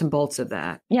 the nuts and bolts of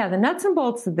that. Yeah, the nuts and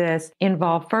bolts of this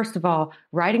involve, first of all,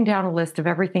 writing down a list of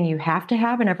everything you have to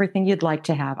have and everything you'd like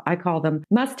to have. I call them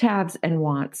must-haves and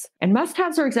wants. And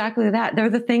must-haves are exactly that. They're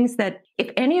the things that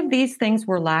if any of these things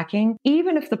were lacking,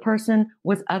 even if the person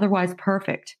was otherwise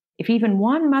perfect, if even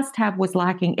one must-have was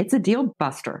lacking, it's a deal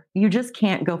buster. You just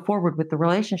can't go forward with the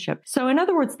relationship. So in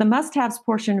other words, the must-haves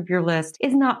portion of your list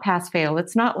is not pass-fail.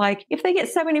 It's not like if they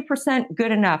get 70%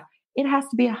 good enough. It has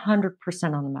to be 100%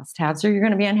 on the must-haves or you're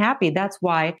going to be unhappy. That's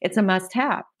why it's a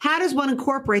must-have. How does one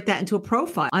incorporate that into a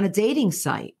profile on a dating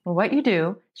site? Well, what you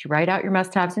do is you write out your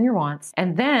must-haves and your wants,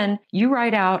 and then you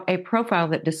write out a profile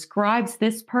that describes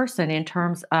this person in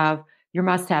terms of your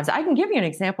must-haves. I can give you an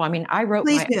example. I mean,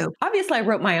 obviously I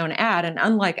wrote my own ad, and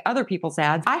unlike other people's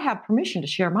ads, I have permission to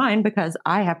share mine because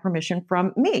I have permission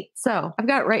from me. So I've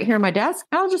got it right here on my desk.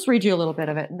 I'll just read you a little bit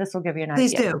of it, and this will give you an idea.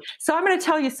 Please do. So I'm going to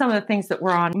tell you some of the things that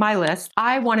were on my list.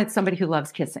 I wanted somebody who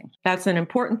loves kissing. That's an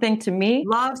important thing to me.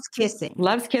 Loves kissing.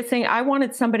 Loves kissing. I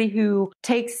wanted somebody who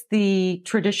takes the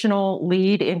traditional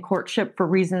lead in courtship for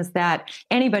reasons that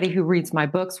anybody who reads my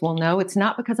books will know. It's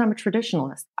not because I'm a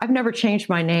traditionalist. I've never changed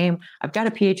my name. I've got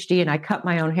a PhD and I cut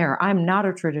my own hair. I'm not a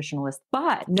traditionalist,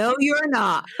 but... No, you're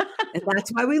not. And that's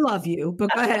why we love you.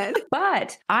 But go ahead.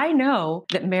 But I know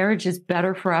that marriage is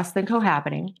better for us than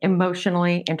cohabiting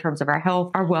emotionally, in terms of our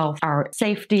health, our wealth, our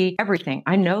safety, everything.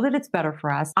 I know that it's better for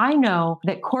us. I know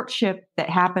that courtship that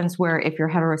happens where if you're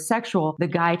heterosexual, the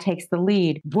guy takes the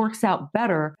lead works out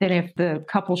better than if the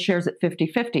couple shares it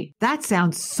 50-50. That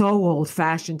sounds so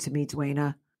old-fashioned to me,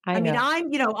 Duana. I mean,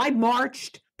 I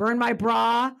marched, burned my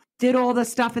bra, did all the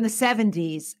stuff in the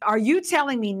 70s. Are you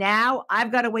telling me now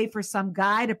I've got to wait for some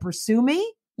guy to pursue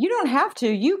me? You don't have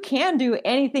to. You can do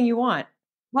anything you want.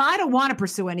 Well, I don't want to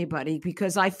pursue anybody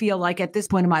because I feel like at this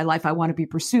point in my life, I want to be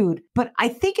pursued. But I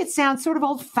think it sounds sort of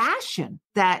old-fashioned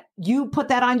that you put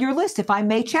that on your list, if I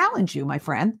may challenge you, my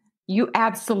friend. You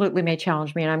absolutely may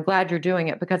challenge me, and I'm glad you're doing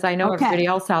it because I know everybody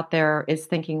else out there is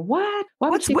thinking, what? Why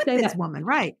would What's she with say this that? woman?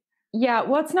 Right. Yeah,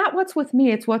 well, it's not what's with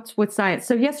me, it's what's with science.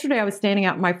 So yesterday I was standing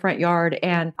out in my front yard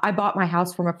and I bought my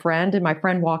house from a friend and my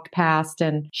friend walked past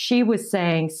and she was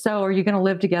saying, so are you going to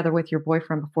live together with your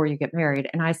boyfriend before you get married?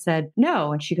 And I said,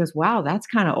 no. And she goes, wow, that's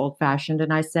kind of old fashioned.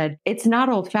 And I said, it's not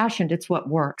old fashioned. It's what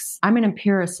works. I'm an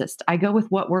empiricist. I go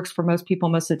with what works for most people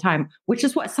most of the time, which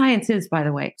is what science is, by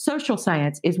the way. Social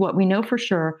science is what we know for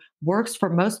sure works for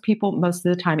most people most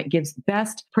of the time. It gives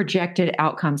best projected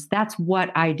outcomes. That's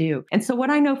what I do. And so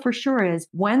what I know for sure is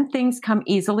when things come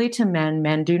easily to men,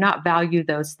 men do not value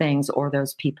those things or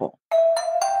those people.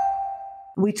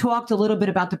 We talked a little bit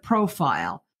about the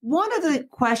profile. One of the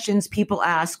questions people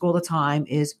ask all the time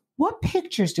is, what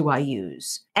pictures do I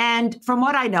use? And from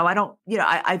what I know,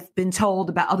 I've been told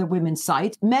about other women's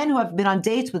sites. Men who have been on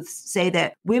dates with say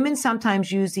that women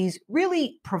sometimes use these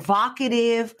really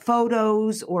provocative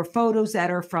photos or photos that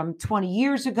are from 20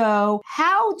 years ago.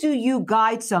 How do you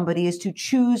guide somebody as to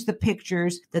choose the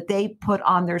pictures that they put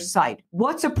on their site?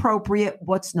 What's appropriate?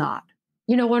 What's not?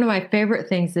 You know, one of my favorite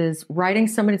things is writing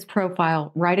somebody's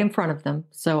profile right in front of them.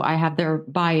 So I have their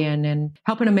buy-in and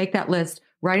helping them make that list,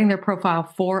 writing their profile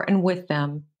for and with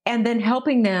them, and then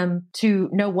helping them to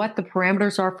know what the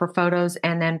parameters are for photos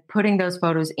and then putting those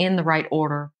photos in the right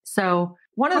order. So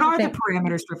what are the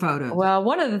parameters for photos? Well,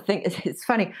 one of the things, it's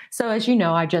funny. So as you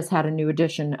know, I just had a new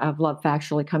edition of Love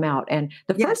Factually come out. And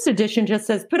the first edition just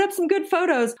says, put up some good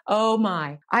photos. Oh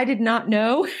my, I did not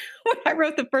know when I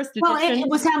wrote the first edition. Well, it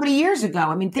was how many years ago?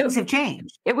 I mean, things have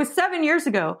changed. It was 7 years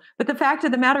ago. But the fact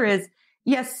of the matter is,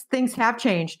 yes, things have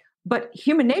changed. But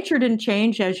human nature didn't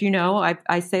change, as you know.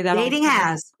 I say that. Dating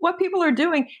has. What people are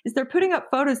doing is they're putting up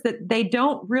photos that they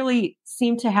don't really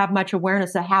seem to have much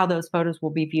awareness of how those photos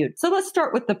will be viewed. So let's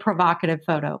start with the provocative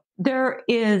photo. There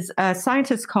is a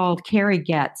scientist called Carrie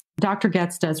Getz. Dr.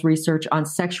 Getz does research on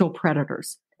sexual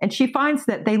predators. And she finds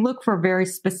that they look for very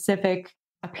specific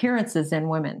appearances in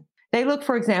women. They look,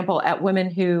 for example, at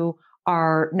women who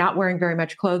are not wearing very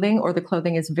much clothing or the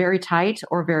clothing is very tight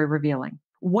or very revealing.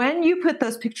 When you put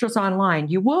those pictures online,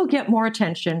 you will get more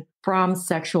attention from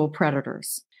sexual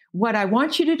predators. What I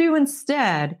want you to do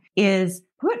instead is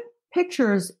put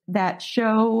pictures that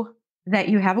show that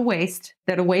you have a waist,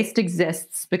 that a waist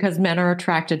exists because men are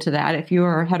attracted to that. If you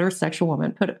are a heterosexual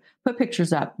woman, put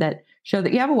pictures up that show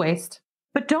that you have a waist,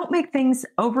 but don't make things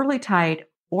overly tight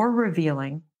or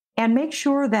revealing. And make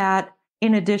sure that,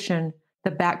 in addition, the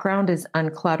background is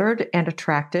uncluttered and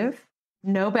attractive.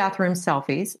 No bathroom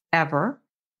selfies, ever.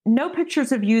 No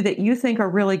pictures of you that you think are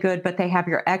really good, but they have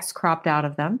your ex cropped out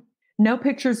of them. No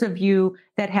pictures of you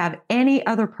that have any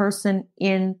other person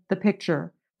in the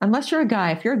picture. Unless you're a guy.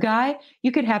 If you're a guy,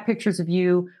 you could have pictures of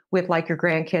you with like your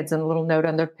grandkids and a little note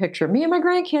on their picture, me and my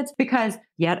grandkids, because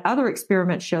yet other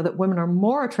experiments show that women are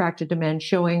more attracted to men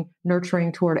showing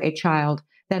nurturing toward a child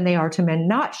than they are to men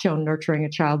not shown nurturing a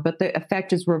child, but the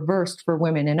effect is reversed for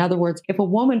women. In other words, if a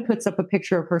woman puts up a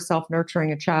picture of herself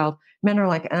nurturing a child, men are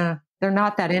like, they're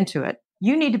not that into it.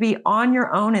 You need to be on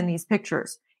your own in these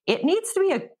pictures. It needs to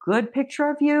be a good picture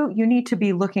of you. You need to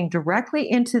be looking directly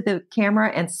into the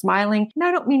camera and smiling. And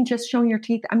I don't mean just showing your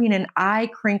teeth. I mean an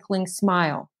eye-crinkling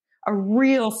smile, a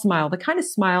real smile, the kind of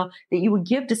smile that you would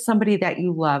give to somebody that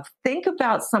you love. Think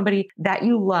about somebody that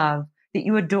you love, that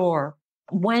you adore,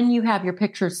 when you have your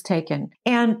pictures taken.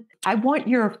 And I want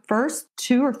your first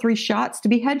 2 or 3 shots to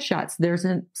be headshots. There's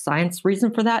a science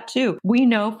reason for that too. We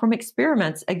know from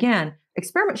experiments, again,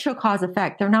 experiments show cause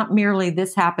effect. They're not merely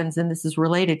this happens and this is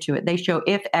related to it. They show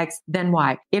if X, then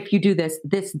Y. If you do this,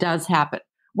 this does happen.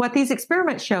 What these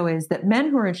experiments show is that men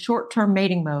who are in short-term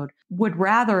mating mode would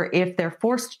rather, if they're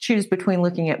forced to choose between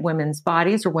looking at women's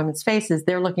bodies or women's faces,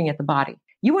 they're looking at the body.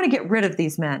 You want to get rid of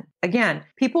these men. Again,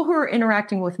 people who are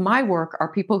interacting with my work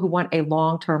are people who want a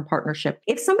long-term partnership.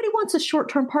 If somebody wants a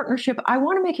short-term partnership, I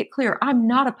want to make it clear, I'm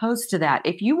not opposed to that.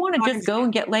 If you want to just go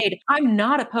and get laid, I'm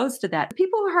not opposed to that.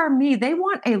 People who hire me, they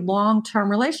want a long-term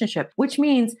relationship, which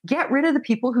means get rid of the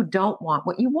people who don't want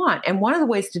what you want. And one of the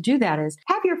ways to do that is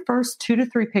have your first 2 to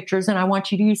 3 pictures, and I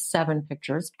want you to use 7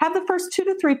 pictures. Have the first 2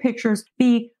 to 3 pictures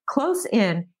be close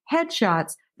in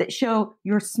headshots that show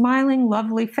your smiling,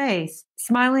 lovely face,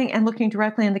 smiling and looking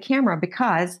directly in the camera,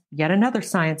 because, yet another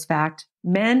science fact,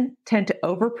 men tend to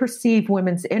overperceive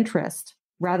women's interest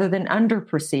rather than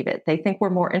underperceive it. They think we're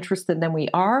more interested than we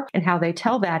are, and how they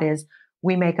tell that is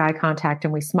we make eye contact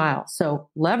and we smile. So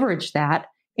leverage that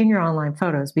in your online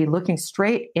photos. Be looking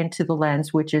straight into the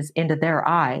lens, which is into their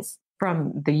eyes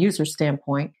from the user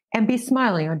standpoint, and be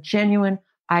smiling, a genuine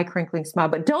eye-crinkling smile.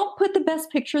 But don't put the best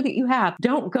picture that you have.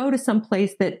 Don't go to some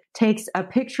place that takes a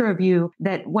picture of you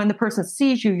that when the person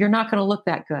sees you, you're not going to look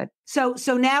that good. So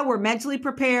now we're mentally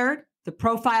prepared. The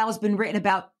profile has been written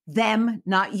about them,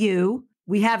 not you.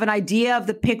 We have an idea of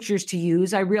the pictures to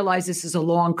use. I realize this is a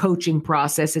long coaching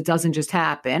process. It doesn't just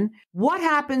happen. What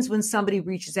happens when somebody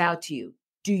reaches out to you?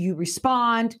 Do you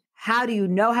respond? How do you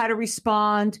know how to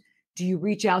respond? Do you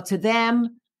reach out to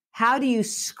them? How do you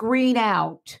screen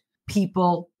out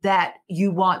people that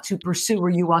you want to pursue or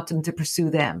you want them to pursue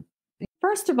them?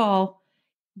 First of all,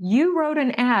 you wrote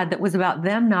an ad that was about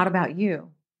them, not about you.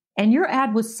 And your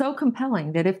ad was so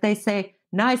compelling that if they say,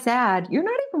 nice ad, you're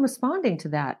not even responding to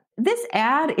that. This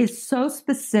ad is so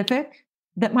specific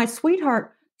that my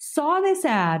sweetheart saw this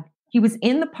ad. He was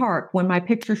in the park when my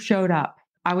picture showed up.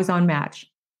 I was on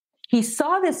Match. He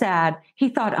saw this ad. He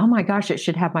thought, oh my gosh, it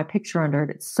should have my picture under it.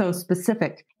 It's so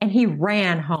specific. And he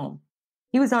ran home.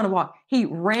 He was on a walk. He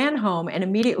ran home and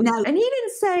immediately, and he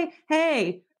didn't say,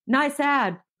 hey, nice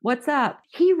ad. What's up?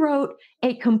 He wrote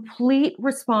a complete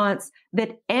response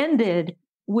that ended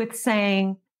with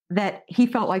saying that he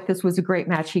felt like this was a great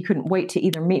match. He couldn't wait to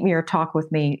either meet me or talk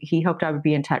with me. He hoped I would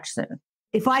be in touch soon.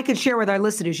 If I could share with our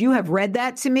listeners, you have read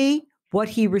that to me, what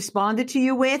he responded to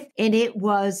you with, and it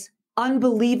was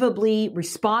unbelievably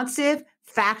responsive,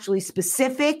 factually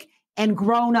specific, and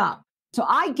grown up. So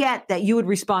I get that you would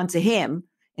respond to him.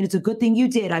 And it's a good thing you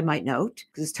did, I might note,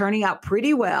 because it's turning out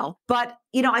pretty well. But,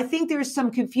 I think there's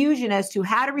some confusion as to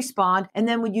how to respond. And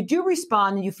then when you do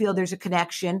respond and you feel there's a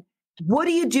connection, what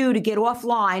do you do to get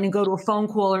offline and go to a phone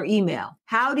call or email?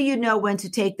 How do you know when to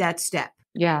take that step?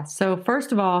 Yeah. So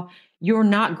first of all, you're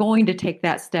not going to take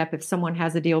that step if someone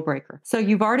has a deal breaker. So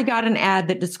you've already got an ad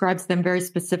that describes them very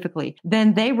specifically.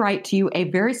 Then they write to you a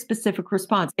very specific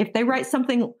response. If they write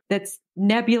something that's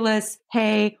nebulous,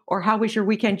 hey, or how was your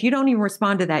weekend? You don't even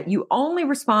respond to that. You only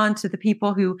respond to the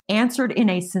people who answered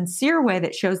in a sincere way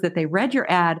that shows that they read your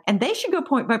ad, and they should go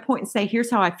point by point and say,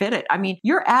 here's how I fit it. I mean,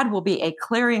 your ad will be a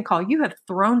clarion call. You have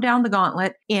thrown down the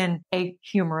gauntlet in a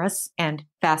humorous and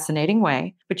fascinating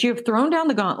way, but you have thrown down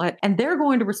the gauntlet and they're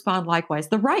going to respond likewise.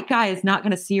 The right guy is not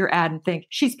going to see your ad and think,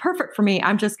 she's perfect for me.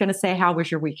 I'm just going to say, how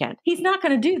was your weekend? He's not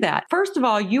going to do that. First of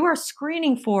all, you are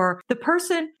screening for the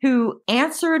person who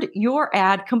answered your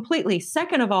ad completely.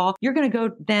 Second of all, you're going to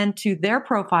go then to their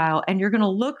profile and you're going to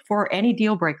look for any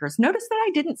deal breakers. Notice that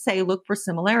I didn't say look for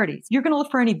similarities. You're going to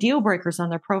look for any deal breakers on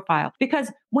their profile,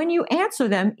 because when you answer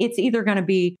them, it's either going to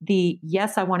be the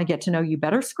yes, I want to get to know you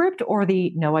better script or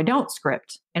the no, I don't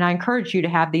script. And I encourage you to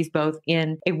have these both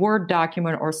in a Word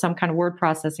document or some kind of word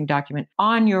processing document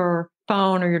on your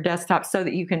phone or your desktop so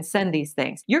that you can send these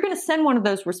things. You're going to send one of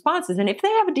those responses. And if they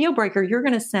have a deal breaker, you're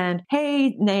going to send,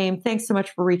 hey, name, thanks so much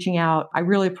for reaching out. I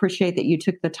really appreciate that you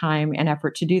took the time and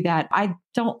effort to do that. I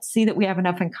don't see that we have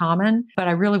enough in common, but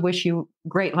I really wish you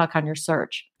great luck on your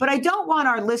search. But I don't want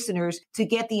our listeners to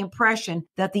get the impression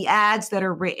that the ads that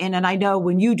are written, and I know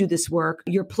when you do this work,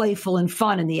 you're playful and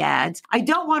fun in the ads. I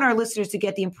don't want our listeners to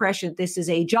get the impression that this is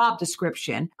a job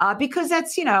description because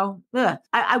that's,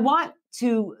 I want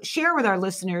to share with our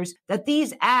listeners that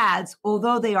these ads,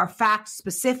 although they are fact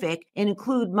specific and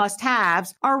include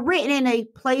must-haves, are written in a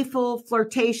playful,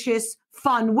 flirtatious,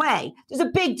 fun way. There's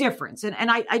a big difference. And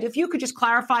I if you could just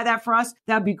clarify that for us,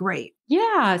 that'd be great.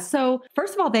 Yeah. So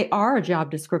first of all, they are a job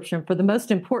description for the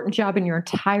most important job in your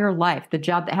entire life, the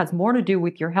job that has more to do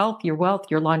with your health, your wealth,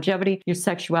 your longevity, your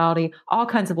sexuality, all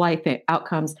kinds of life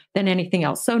outcomes than anything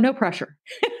else. So no pressure.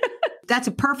 That's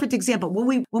a perfect example.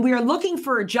 When we are looking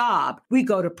for a job, we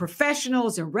go to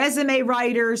professionals and resume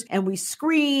writers and we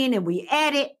screen and we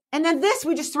edit. And then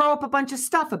we just throw up a bunch of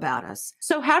stuff about us.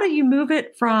 So how do you move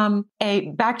it from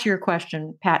back to your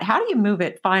question, Pat, how do you move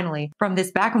it finally from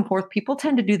this back and forth? People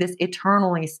tend to do this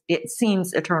eternally. It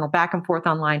seems eternal, back and forth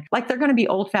online, like they're going to be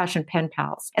old fashioned pen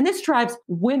pals. And this drives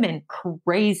women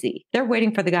crazy. They're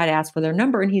waiting for the guy to ask for their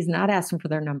number and he's not asking for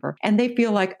their number. And they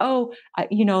feel like, a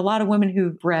lot of women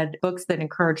who've read books that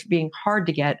encourage being hard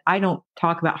to get. I don't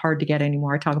talk about hard to get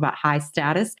anymore. I talk about high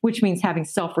status, which means having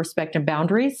self-respect and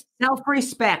boundaries.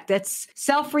 Self-respect. That's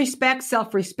self-respect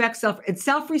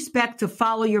to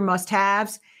follow your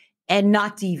must-haves and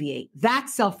not deviate.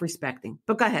 That's self-respecting.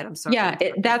 But go ahead. I'm sorry. Yeah,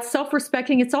 that's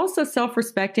self-respecting. It's also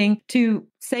self-respecting to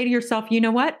say to yourself, you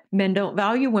know what? Men don't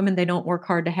value women they don't work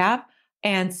hard to have.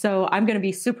 And so I'm going to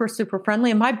be super, super friendly.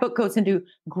 And my book goes into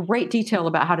great detail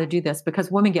about how to do this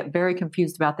because women get very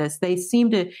confused about this. They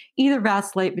seem to either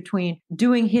vacillate between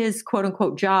doing his quote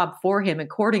unquote job for him and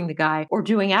courting the guy or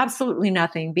doing absolutely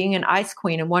nothing, being an ice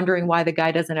queen and wondering why the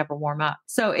guy doesn't ever warm up.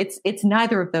 So it's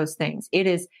neither of those things. It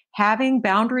is having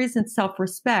boundaries and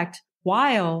self-respect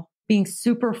while being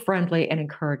super friendly and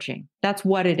encouraging. That's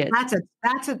what it is.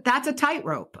 That's a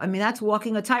tightrope. I mean, that's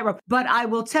walking a tightrope. But I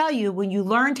will tell you, when you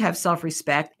learn to have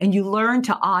self-respect and you learn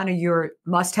to honor your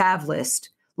must-have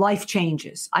list, life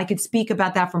changes. I could speak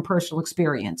about that from personal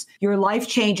experience. Your life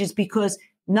changes because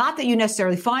not that you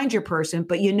necessarily find your person,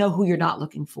 but you know who you're not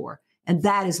looking for. And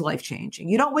that is life changing.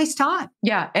 You don't waste time.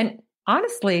 Yeah. And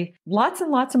honestly, lots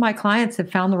and lots of my clients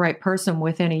have found the right person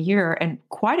within a year, and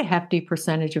quite a hefty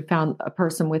percentage have found a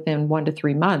person within 1 to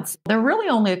 3 months. There are really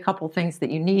only a couple things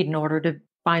that you need in order to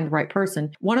find the right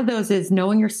person. One of those is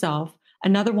knowing yourself.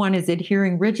 Another one is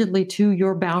adhering rigidly to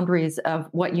your boundaries of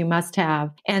what you must have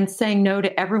and saying no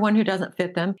to everyone who doesn't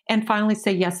fit them. And finally,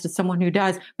 say yes to someone who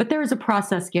does. But there is a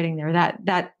process getting there.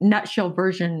 That nutshell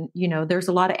version, there's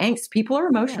a lot of angst. People are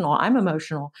emotional. I'm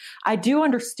emotional. I do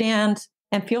understand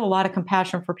and feel a lot of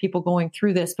compassion for people going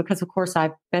through this because, of course,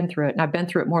 I've been through it and I've been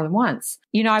through it more than once.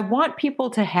 I want people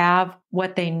to have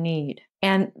what they need.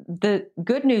 And the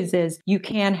good news is you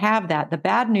can have that. The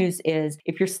bad news is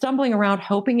if you're stumbling around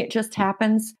hoping it just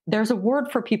happens, there's a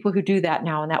word for people who do that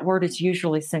now, and that word is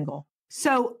usually single.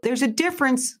 So there's a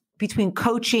difference between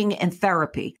coaching and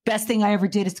therapy. Best thing I ever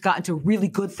did is got into really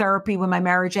good therapy when my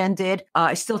marriage ended.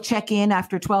 I still check in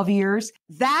after 12 years.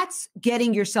 That's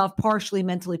getting yourself partially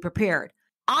mentally prepared.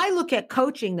 I look at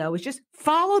coaching, though, as just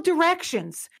follow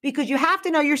directions because you have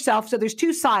to know yourself. So there's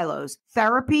two silos,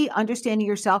 therapy, understanding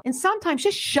yourself, and sometimes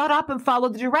just shut up and follow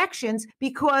the directions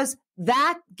because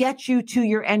that gets you to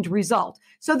your end result.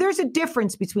 So there's a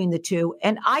difference between the two.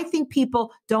 And I think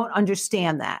people don't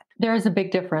understand that. There is a big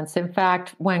difference. In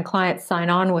fact, when clients sign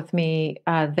on with me,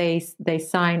 they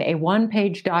sign a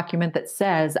 1-page document that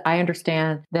says, I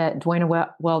understand that Duana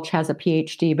Welch has a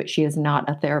PhD, but she is not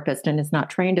a therapist and is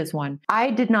not trained as one. I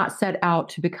did not set out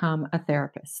to become a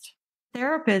therapist.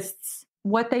 Therapists,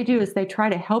 what they do is they try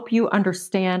to help you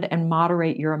understand and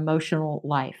moderate your emotional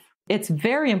life. It's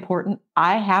very important.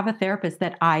 I have a therapist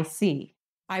that I see.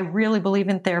 I really believe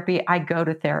in therapy. I go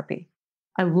to therapy.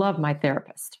 I love my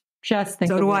therapist. Just think.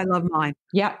 So do I love mine.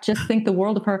 Yeah, just think the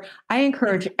world of her. I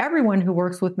encourage everyone who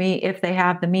works with me, if they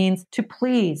have the means, to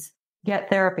please get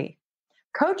therapy.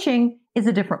 Coaching is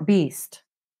a different beast.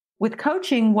 With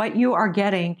coaching, what you are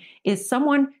getting is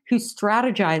someone who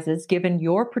strategizes given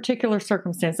your particular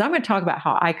circumstance. I'm going to talk about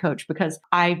how I coach because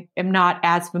I am not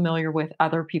as familiar with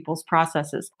other people's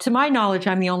processes. To my knowledge,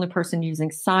 I'm the only person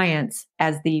using science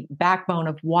as the backbone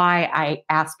of why I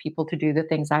ask people to do the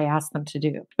things I ask them to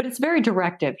do. But it's very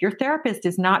directive. Your therapist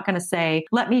is not going to say,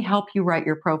 let me help you write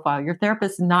your profile. Your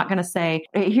therapist is not going to say,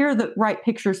 here are the right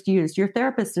pictures to use. Your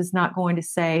therapist is not going to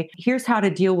say, here's how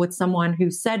to deal with someone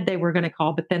who said they were going to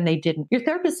call, but then they didn't. Your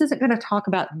therapist isn't going to talk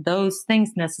about those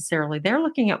things necessarily. They're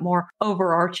looking at more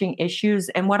overarching issues.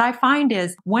 And what I find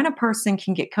is when a person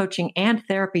can get coaching and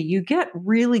therapy, you get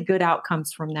really good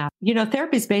outcomes from that.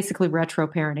 Therapy is basically retro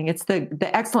parenting. It's the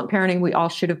excellent parenting we all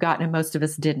should have gotten and most of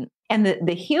us didn't. And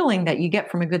the healing that you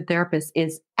get from a good therapist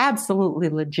is absolutely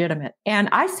legitimate. And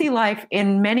I see life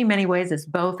in many, many ways as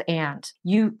both and.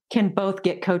 You can both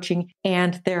get coaching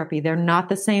and therapy. They're not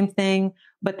the same thing,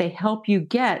 but they help you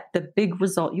get the big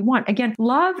result you want. Again,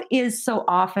 love is so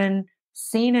often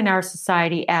seen in our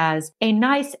society as a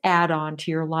nice add-on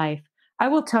to your life. I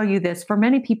will tell you this, for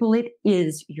many people, it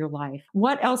is your life.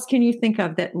 What else can you think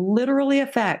of that literally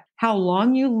affect how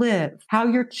long you live, how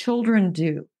your children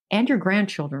do, and your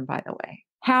grandchildren, by the way,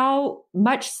 how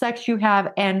much sex you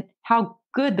have and how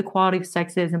good the quality of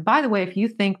sex is. And by the way, if you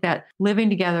think that living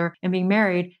together and being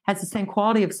married has the same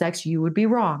quality of sex, you would be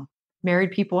wrong.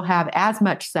 Married people have as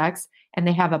much sex and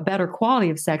they have a better quality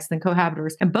of sex than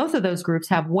cohabitors. And both of those groups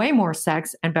have way more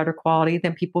sex and better quality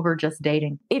than people who are just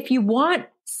dating. If you want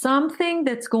something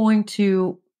that's going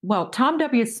to, Tom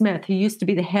W. Smith, who used to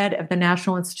be the head of the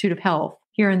National Institute of Health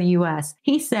here in the US,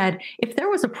 he said, if there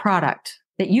was a product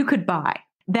that you could buy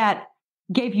that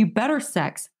gave you better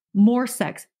sex,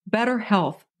 better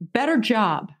health, better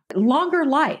job, longer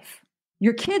life,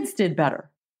 your kids did better.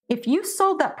 If you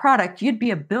sold that product, you'd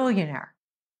be a billionaire.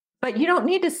 But you don't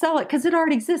need to sell it because it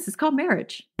already exists. It's called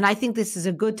marriage. And I think this is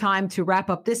a good time to wrap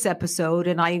up this episode.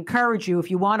 And I encourage you, if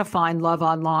you want to find love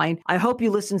online, I hope you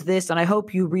listen to this and I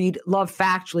hope you read Love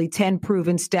Factually, 10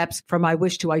 Proven Steps from I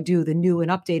Wish to I Do, the new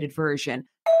and updated version.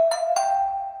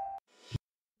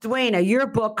 Duana, your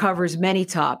book covers many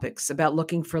topics about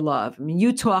looking for love. I mean,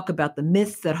 you talk about the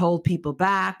myths that hold people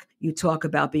back. You talk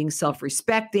about being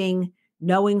self-respecting,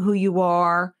 knowing who you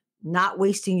are, not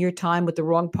wasting your time with the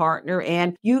wrong partner,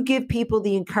 and you give people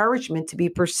the encouragement to be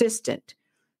persistent.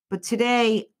 But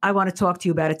today, I want to talk to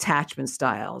you about attachment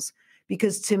styles,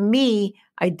 because to me,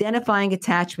 identifying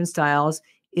attachment styles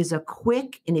is a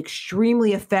quick and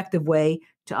extremely effective way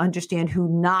to understand who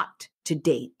not to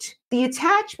date. The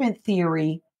attachment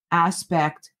theory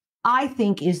aspect I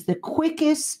think is the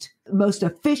quickest, most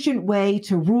efficient way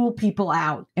to rule people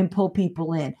out and pull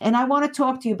people in. And I want to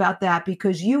talk to you about that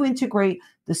because you integrate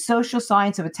the social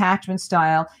science of attachment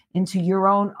style into your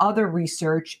own other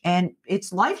research, and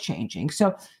it's life-changing.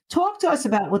 So talk to us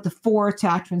about what the 4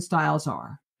 attachment styles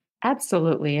are.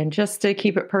 Absolutely. And just to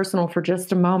keep it personal for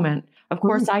just a moment, of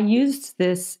course, I used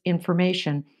this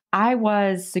information. I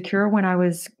was secure when I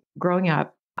was growing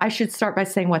up. I should start by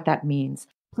saying what that means.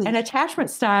 Please. An attachment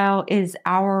style is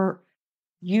our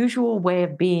usual way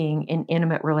of being in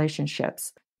intimate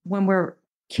relationships. When we're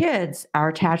kids, our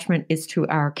attachment is to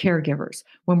our caregivers.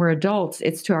 When we're adults,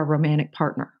 it's to our romantic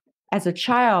partner. As a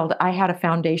child, I had a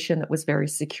foundation that was very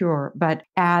secure, but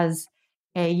as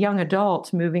a young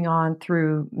adult moving on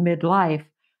through midlife,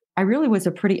 I really was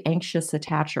a pretty anxious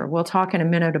attacher. We'll talk in a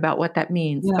minute about what that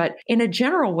means. Yeah. But in a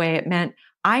general way, it meant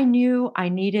I knew I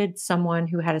needed someone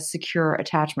who had a secure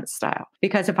attachment style.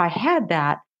 Because if I had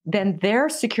that, then their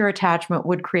secure attachment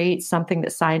would create something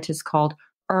that scientists called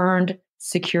earned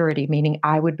security, meaning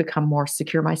I would become more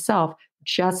secure myself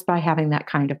just by having that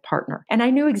kind of partner. And I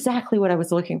knew exactly what I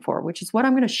was looking for, which is what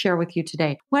I'm going to share with you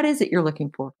today. What is it you're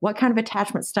looking for? What kind of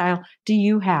attachment style do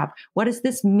you have? What does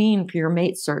this mean for your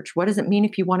mate search? What does it mean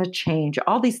if you want to change?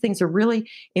 All these things are really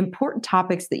important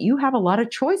topics that you have a lot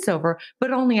of choice over,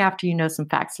 but only after you know some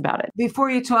facts about it. Before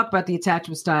you talk about the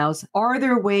attachment styles, are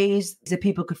there ways that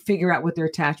people could figure out what their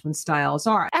attachment styles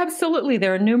are? Absolutely.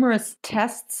 There are numerous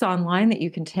tests online that you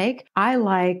can take. I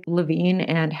like Levine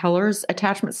and Heller's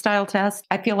attachment style test.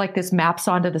 I feel like this maps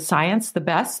onto the science the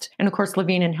best. And of course,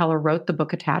 Levine and Heller wrote the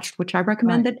book Attached, which I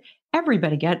recommend that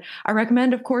everybody get. I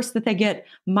recommend, of course, that they get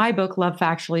my book, Love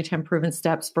Factually, 10 Proven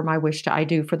Steps for My Wish to I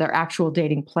Do, for their actual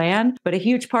dating plan. But a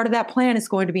huge part of that plan is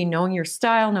going to be knowing your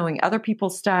style, knowing other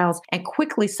people's styles, and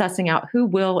quickly sussing out who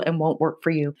will and won't work for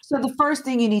you. So the first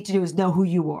thing you need to do is know who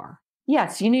you are.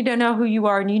 Yes, you need to know who you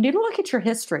are, and you need to look at your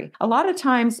history. A lot of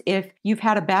times, if you've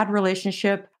had a bad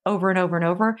relationship over and over and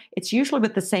over, it's usually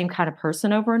with the same kind of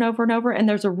person over and over and over. And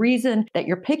there's a reason that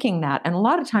you're picking that. And a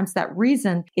lot of times that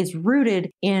reason is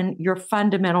rooted in your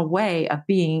fundamental way of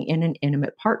being in an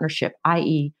intimate partnership,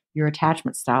 i.e., your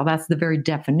attachment style. That's the very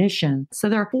definition. So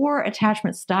there are 4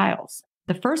 attachment styles.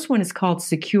 The first one is called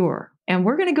secure. And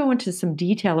we're going to go into some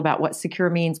detail about what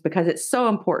secure means because it's so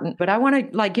important. But I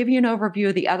want to give you an overview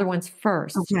of the other ones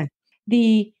first. Okay.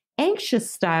 The anxious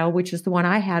style, which is the one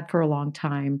I had for a long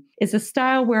time, is a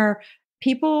style where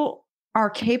people are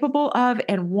capable of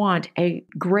and want a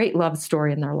great love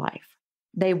story in their life.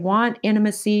 They want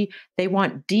intimacy. They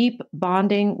want deep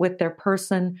bonding with their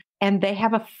person. And they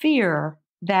have a fear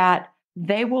that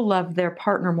they will love their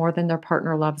partner more than their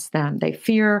partner loves them. They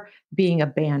fear being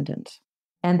abandoned.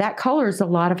 And that colors a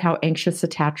lot of how anxious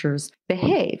attachers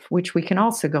behave, which we can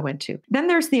also go into. Then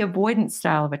there's the avoidant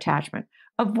style of attachment.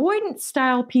 Avoidant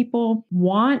style people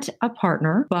want a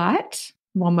partner, but,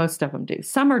 well, most of them do.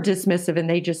 Some are dismissive and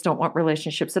they just don't want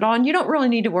relationships at all. And you don't really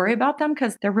need to worry about them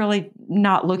because they're really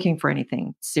not looking for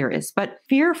anything serious. But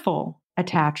fearful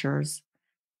attachers,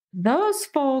 those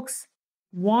folks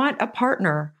want a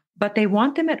partner, but they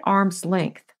want them at arm's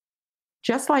length.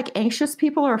 Just like anxious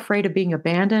people are afraid of being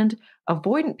abandoned,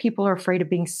 avoidant people are afraid of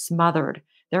being smothered.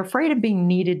 They're afraid of being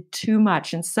needed too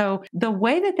much. And so the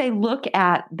way that they look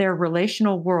at their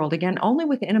relational world, again, only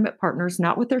with intimate partners,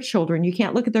 not with their children. You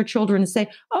can't look at their children and say,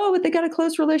 oh, but they got a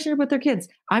close relationship with their kids.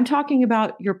 I'm talking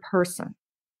about your person.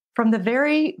 From the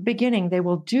very beginning, they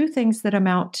will do things that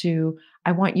amount to,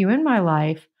 I want you in my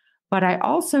life, but I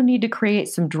also need to create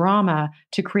some drama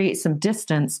to create some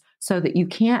distance so that you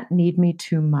can't need me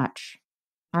too much.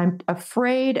 I'm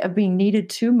afraid of being needed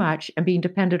too much and being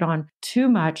dependent on too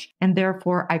much, and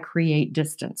therefore I create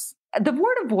distance. The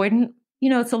word avoidant,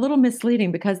 it's a little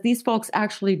misleading because these folks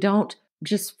actually don't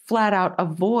just flat out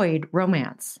avoid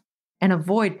romance and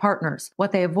avoid partners.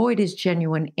 What they avoid is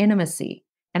genuine intimacy.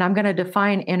 And I'm going to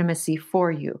define intimacy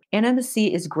for you.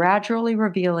 Intimacy is gradually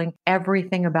revealing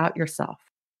everything about yourself.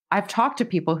 I've talked to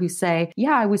people who say,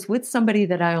 yeah, I was with somebody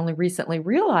that I only recently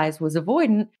realized was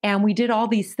avoidant, and we did all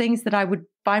these things that I would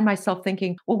find myself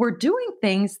thinking, well, we're doing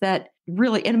things that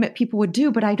really intimate people would do,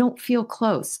 but I don't feel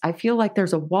close. I feel like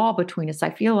there's a wall between us. I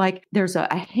feel like there's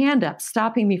a hand up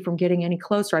stopping me from getting any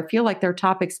closer. I feel like there are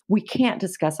topics we can't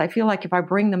discuss. I feel like if I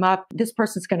bring them up, this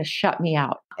person's going to shut me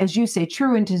out. As you say,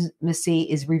 true intimacy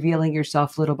is revealing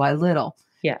yourself little by little.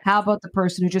 Yeah. How about the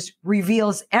person who just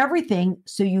reveals everything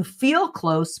so you feel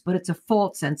close, but it's a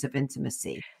false sense of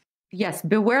intimacy? Yes.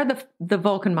 Beware the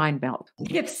Vulcan mind meld.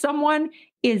 If someone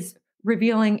is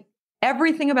revealing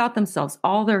everything about themselves,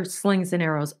 all their slings and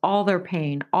arrows, all their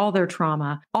pain, all their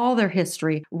trauma, all their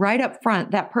history, right up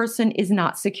front, that person is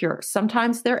not secure.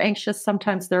 Sometimes they're anxious,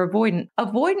 sometimes they're avoidant.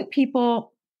 Avoidant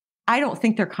people, I don't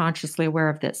think they're consciously aware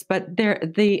of this, but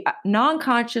the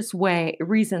non-conscious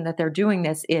reason that they're doing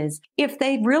this is if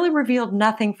they really revealed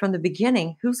nothing from the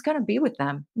beginning, who's going to be with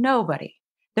them? Nobody.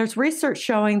 There's research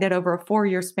showing that over a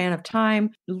 4-year span of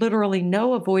time, literally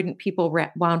no avoidant people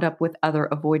wound up with other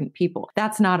avoidant people.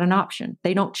 That's not an option.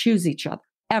 They don't choose each other,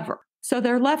 ever. So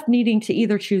they're left needing to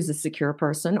either choose a secure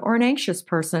person or an anxious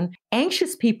person.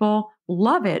 Anxious people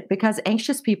love it because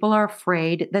anxious people are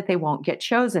afraid that they won't get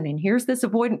chosen. And here's this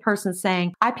avoidant person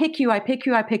saying, I pick you, I pick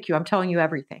you, I pick you. I'm telling you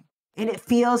everything. And it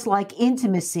feels like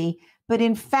intimacy, but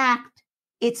in fact,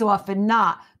 it's often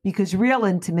not, because real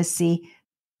intimacy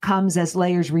comes as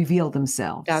layers reveal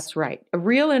themselves. That's right. A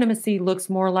real intimacy looks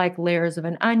more like layers of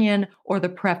an onion or the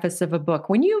preface of a book.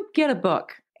 When you get a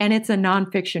book and it's a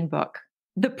nonfiction book,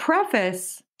 the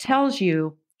preface tells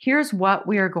you, here's what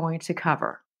we are going to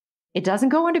cover. It doesn't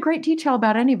go into great detail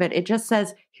about any of it. It just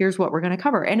says, here's what we're going to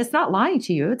cover. And it's not lying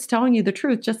to you. It's telling you the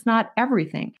truth, just not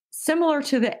everything. Similar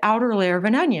to the outer layer of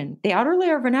an onion. The outer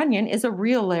layer of an onion is a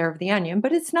real layer of the onion,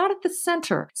 but it's not at the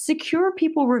center. Secure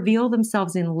people reveal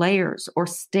themselves in layers or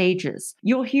stages.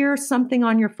 You'll hear something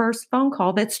on your first phone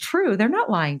call that's true. They're not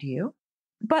lying to you.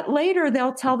 But later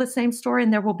they'll tell the same story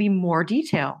and there will be more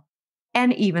detail.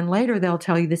 And even later, they'll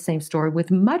tell you the same story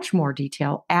with much more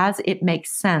detail as it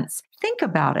makes sense. Think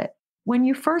about it. When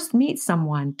you first meet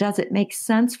someone, does it make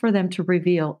sense for them to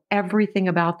reveal everything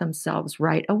about themselves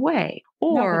right away?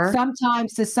 Or no,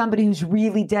 sometimes to somebody who's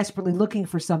really desperately looking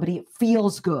for somebody, it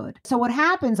feels good. So what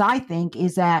happens, I think,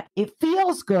 is that it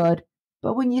feels good,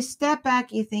 but when you step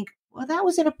back, you think, well, that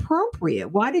was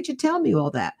inappropriate. Why did you tell me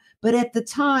all that? But at the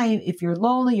time, if you're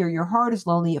lonely or your heart is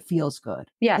lonely, it feels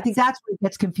good. Yeah, I think that's where it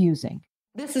gets confusing.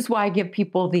 This is why I give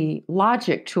people the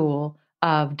logic tool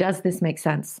of, does this make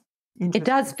sense? It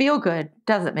does feel good.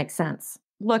 Does it make sense?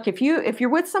 Look, if you're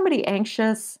with somebody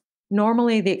anxious,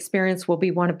 normally the experience will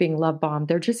be one of being love bombed.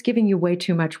 They're just giving you way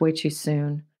too much, way too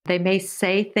soon. They may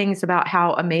say things about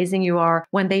how amazing you are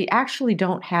when they actually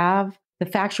don't have the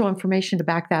factual information to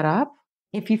back that up.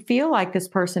 If you feel like this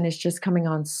person is just coming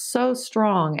on so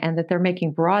strong and that they're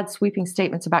making broad sweeping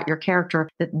statements about your character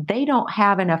that they don't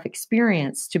have enough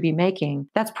experience to be making,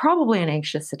 that's probably an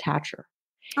anxious attacher.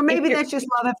 Or maybe that's just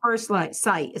love at first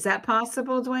sight. Is that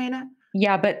possible, Duana?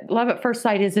 Yeah, but love at first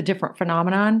sight is a different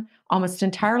phenomenon, almost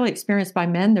entirely experienced by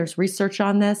men. There's research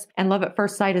on this, and love at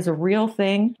first sight is a real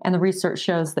thing. And the research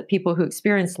shows that people who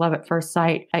experience love at first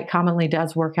sight, it commonly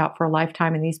does work out for a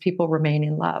lifetime, and these people remain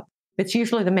in love. It's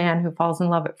usually the man who falls in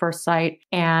love at first sight,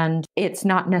 and it's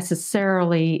not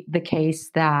necessarily the case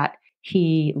that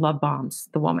he love bombs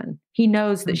the woman. He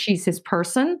knows that she's his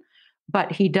person,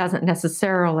 but he doesn't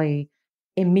necessarily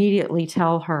immediately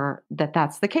tell her that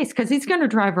that's the case because he's going to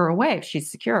drive her away if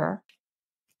she's secure.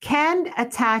 Can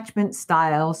attachment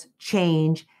styles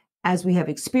change as we have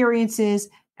experiences,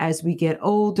 as we get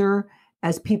older,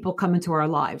 as people come into our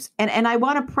lives? And I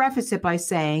want to preface it by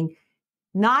saying,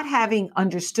 not having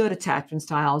understood attachment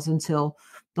styles until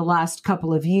the last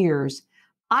couple of years,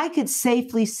 I could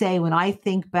safely say when I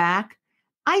think back,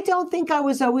 I don't think I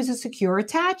was always a secure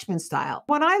attachment style.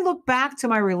 When I look back to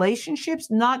my relationships,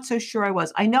 not so sure I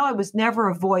was. I know I was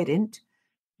never avoidant,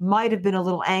 might have been a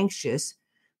little anxious,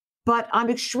 but I'm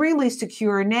extremely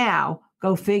secure now,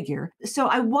 go figure. So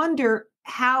I wonder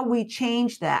how we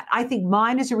change that. I think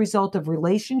mine is a result of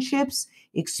relationships,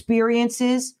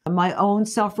 experiences, my own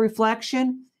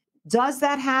self-reflection. Does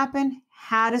that happen?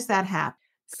 How does that happen?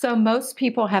 So most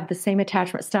people have the same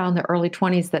attachment style in their early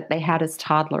 20s that they had as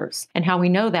toddlers. And how we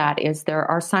know that is there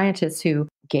are scientists who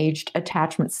gauged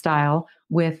attachment style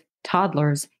with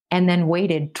toddlers and then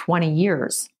waited 20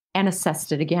 years and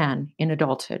assessed it again in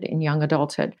adulthood, in young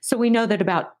adulthood. So we know that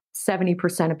about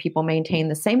 70% of people maintain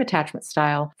the same attachment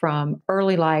style from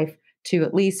early life to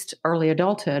at least early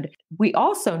adulthood. We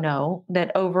also know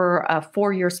that over a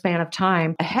 4-year span of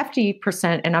time, a hefty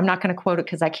percent, and I'm not going to quote it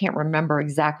because I can't remember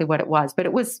exactly what it was, but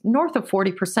it was north of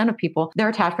 40% of people, their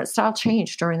attachment style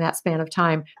changed during that span of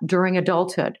time during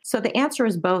adulthood. So the answer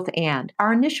is both and.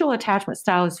 Our initial attachment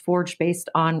style is forged based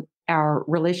on our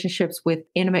relationships with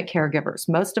intimate caregivers.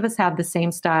 Most of us have the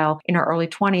same style in our early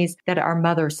 20s that our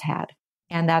mothers had.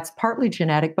 And that's partly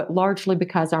genetic, but largely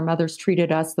because our mothers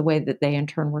treated us the way that they in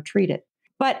turn were treated.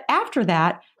 But after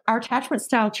that, Our attachment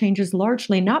style changes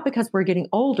largely not because we're getting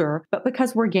older, but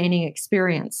because we're gaining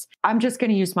experience. I'm just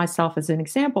going to use myself as an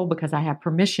example because I have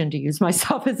permission to use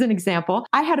myself as an example.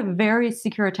 I had a very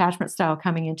secure attachment style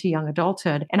coming into young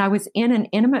adulthood, and I was in an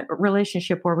intimate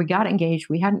relationship where we got engaged.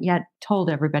 We hadn't yet told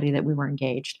everybody that we were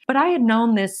engaged, but I had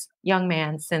known this young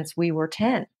man since we were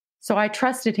 10. So I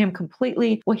trusted him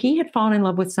completely. Well, he had fallen in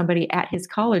love with somebody at his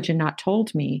college and not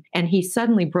told me. And he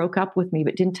suddenly broke up with me,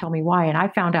 but didn't tell me why. And I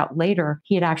found out later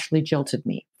he had actually jilted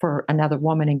me for another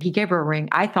woman. And he gave her a ring.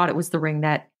 I thought it was the ring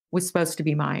that was supposed to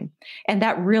be mine. And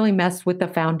that really messed with the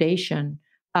foundation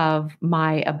of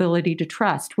my ability to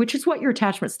trust, which is what your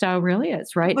attachment style really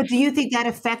is, right? But do you think that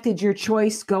affected your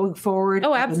choice going forward?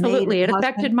 Oh, absolutely. It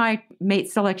affected my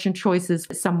mate selection choices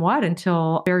somewhat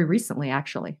until very recently,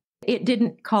 actually. It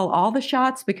didn't call all the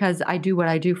shots because I do what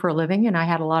I do for a living and I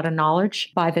had a lot of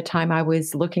knowledge by the time I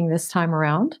was looking this time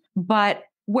around. But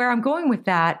where I'm going with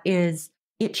that is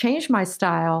it changed my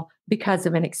style because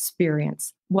of an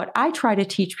experience. What I try to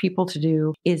teach people to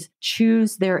do is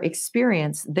choose their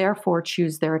experience, therefore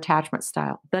choose their attachment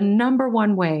style. The number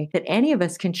one way that any of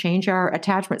us can change our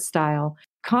attachment style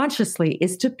consciously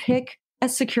is to pick a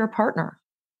secure partner.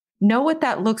 Know what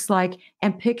that looks like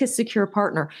and pick a secure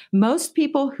partner. Most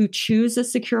people who choose a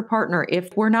secure partner,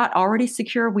 if we're not already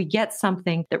secure, we get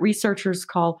something that researchers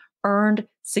call earned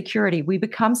security. We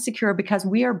become secure because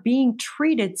we are being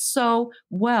treated so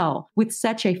well with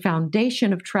such a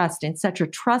foundation of trust in such a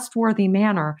trustworthy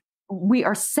manner. We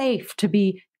are safe to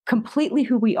be completely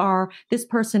who we are. This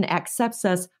person accepts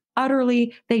us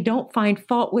utterly. They don't find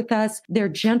fault with us. They're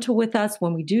gentle with us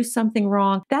when we do something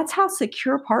wrong. That's how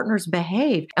secure partners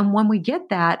behave. And when we get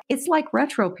that, it's like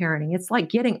retro parenting. It's like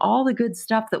getting all the good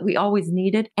stuff that we always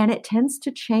needed. And it tends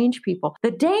to change people.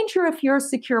 The danger if you're a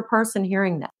secure person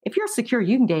hearing that, if you're secure,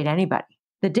 you can date anybody.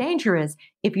 The danger is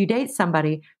if you date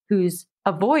somebody who's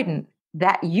avoidant,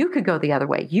 that you could go the other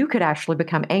way. You could actually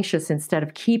become anxious instead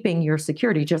of keeping your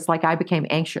security, just like I became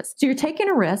anxious. So you're taking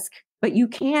a risk, but you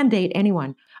can date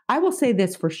anyone. I will say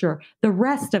this for sure. The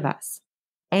rest of us,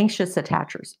 anxious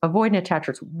attachers, avoidant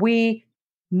attachers, we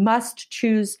must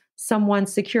choose someone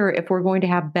secure if we're going to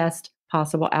have best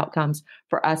possible outcomes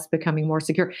for us becoming more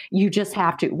secure. You just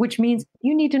have to, which means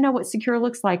you need to know what secure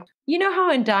looks like. You know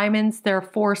how in diamonds, there are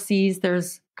 4 C's,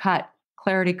 there's cut,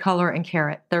 clarity, color, and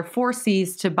carat. There are 4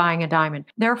 C's to buying a diamond.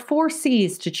 There are 4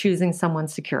 C's to choosing someone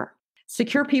secure.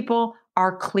 Secure people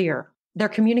are clear. Their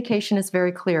communication is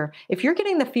very clear. If you're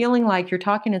getting the feeling like you're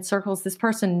talking in circles, this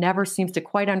person never seems to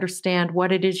quite understand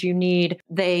what it is you need.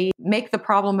 They make the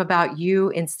problem about you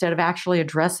instead of actually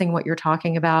addressing what you're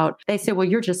talking about. They say, well,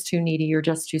 you're just too needy. You're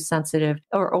just too sensitive.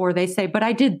 Or they say, but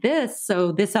I did this,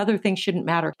 so this other thing shouldn't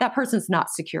matter. That person's not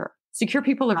secure. Secure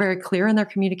people are very clear in their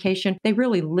communication. They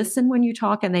really listen when you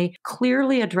talk and they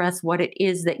clearly address what it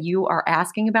is that you are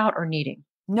asking about or needing.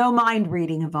 No mind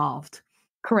reading involved.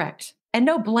 Correct. And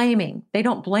no blaming. They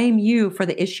don't blame you for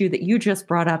the issue that you just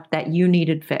brought up that you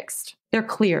needed fixed. They're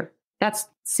clear. That's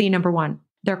C number 1.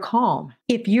 They're calm.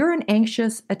 If you're an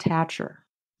anxious attacher,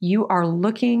 you are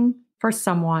looking for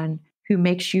someone who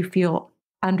makes you feel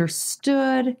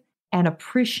understood and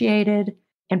appreciated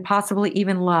and possibly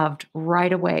even loved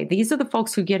right away. These are the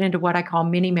folks who get into what I call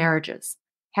mini marriages,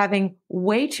 having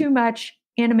way too much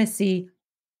intimacy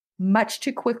much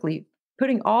too quickly,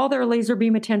 putting all their laser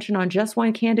beam attention on just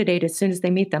one candidate as soon as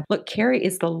they meet them. Look, Carrie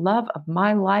is the love of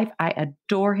my life. I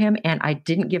adore him, and I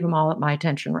didn't give him all of my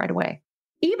attention right away.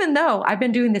 Even though I've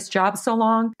been doing this job so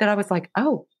long that I was like,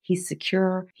 oh, he's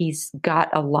secure. He's got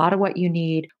a lot of what you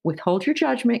need. Withhold your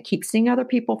judgment. Keep seeing other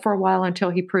people for a while until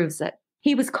he proves it.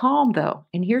 He was calm, though.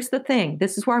 And here's the thing.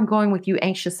 This is where I'm going with you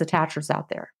anxious attachers out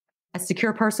there. A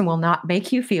secure person will not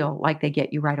make you feel like they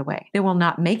get you right away. They will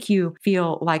not make you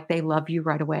feel like they love you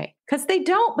right away because they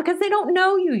don't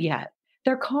know you yet.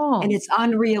 They're calm. And it's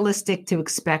unrealistic to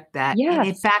expect that. Yes. And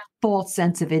in fact, false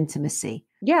sense of intimacy.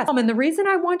 Yes. And the reason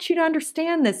I want you to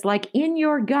understand this, like in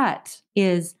your gut,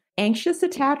 is anxious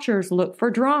attachers look for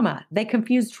drama. They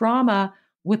confuse drama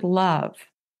with love.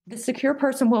 The secure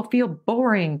person will feel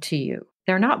boring to you.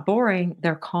 They're not boring.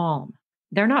 They're calm.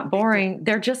 They're not boring.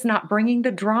 They're just not bringing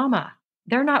the drama.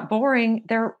 They're not boring.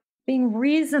 They're being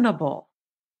reasonable.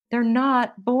 They're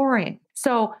not boring.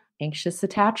 So anxious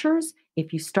attachers,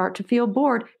 if you start to feel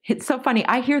bored, it's so funny.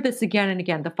 I hear this again and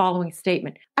again, the following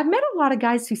statement. I've met a lot of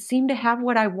guys who seem to have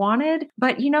what I wanted,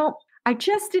 but I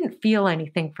just didn't feel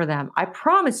anything for them. I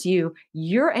promise you,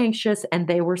 you're anxious and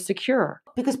they were secure.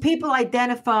 Because people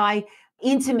identify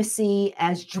intimacy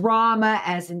as drama,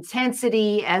 as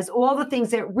intensity, as all the things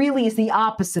that really is the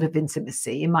opposite of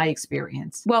intimacy, in my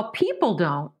experience. Well, people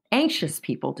don't. Anxious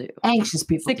people do. Anxious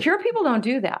people Secure people don't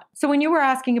do that. So when you were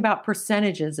asking about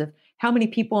percentages of how many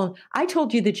people, I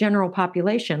told you the general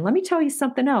population. Let me tell you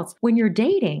something else. When you're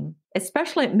dating,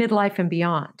 especially at midlife and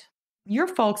beyond, your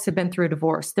folks have been through a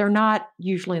divorce. They're not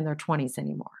usually in their 20s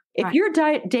anymore. If Right. you're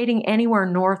dating anywhere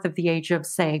north of the age of,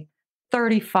 say,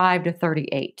 35 to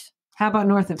 38. How about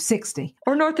north of 60?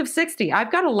 Or north of 60.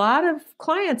 I've got a lot of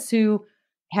clients who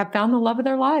have found the love of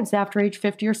their lives after age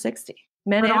 50 or 60.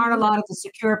 Men But and aren't a women. lot of the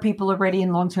secure people already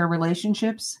in long-term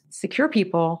relationships? Secure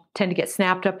people tend to get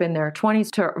snapped up in their 20s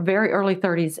to very early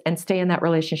 30s and stay in that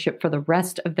relationship for the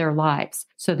rest of their lives.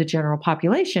 So the general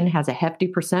population has a hefty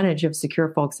percentage of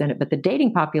secure folks in it, but the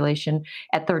dating population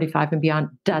at 35 and beyond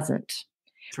doesn't.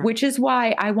 True. Which is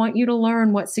why I want you to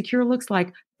learn what secure looks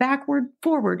like backward,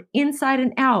 forward, inside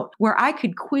and out, where I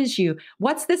could quiz you.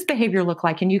 What's this behavior look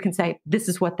like? And you can say, this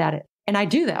is what that is. And I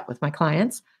do that with my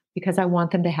clients because I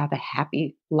want them to have a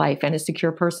happy life. And a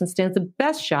secure person stands the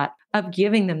best shot of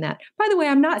giving them that. By the way,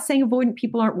 I'm not saying avoidant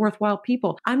people aren't worthwhile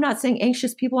people. I'm not saying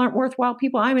anxious people aren't worthwhile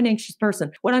people. I'm an anxious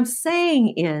person. What I'm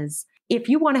saying is, if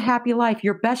you want a happy life,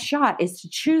 your best shot is to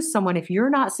choose someone. If you're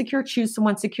not secure, choose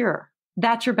someone secure.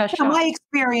 That's your best shot. My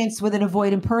experience with an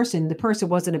avoidant person, the person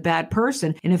wasn't a bad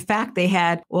person. And in fact, they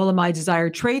had all of my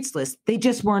desired traits list. They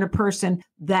just weren't a person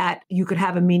that you could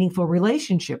have a meaningful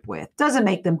relationship with. Doesn't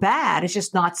make them bad. It's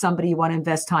just not somebody you want to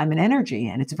invest time and energy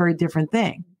in. It's a very different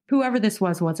thing. Whoever this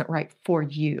was wasn't right for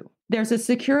you. There's a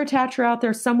secure attacher out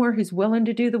there somewhere who's willing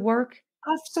to do the work.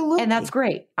 Absolutely. And that's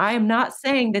great. I am not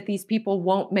saying that these people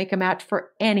won't make a match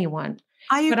for anyone.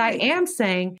 But I am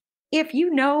saying, if you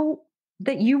know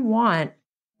that you want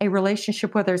a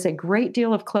relationship where there's a great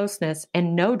deal of closeness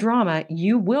and no drama,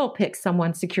 you will pick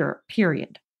someone secure,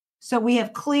 period. So we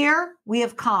have clear, we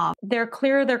have calm. They're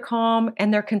clear, they're calm,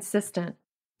 and they're consistent.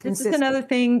 This is another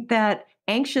thing that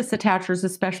anxious attachers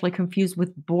especially confuse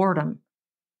with boredom.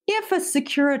 If a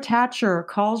secure attacher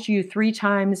calls you 3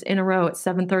 times in a row at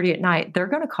 7:30 at night, they're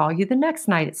going to call you the next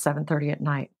night at 7:30 at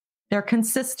night. They're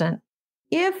consistent.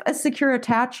 If a secure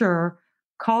attacher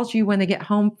calls you when they get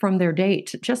home from their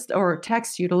date, or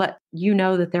texts you to let you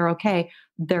know that they're okay,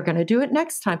 they're going to do it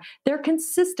next time. They're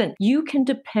consistent. You can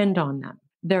depend on them.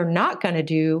 They're not going to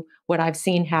do what I've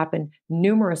seen happen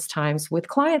numerous times with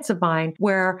clients of mine,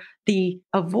 where the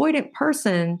avoidant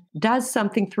person does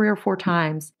something 3 or 4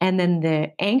 times, and then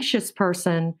the anxious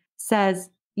person says,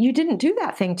 you didn't do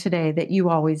that thing today that you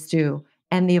always do.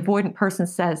 And the avoidant person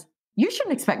says, you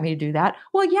shouldn't expect me to do that.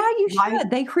 Well, yeah, you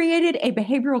should. They created a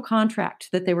behavioral contract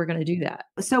that they were going to do that.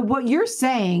 So what you're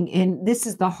saying, and this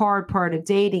is the hard part of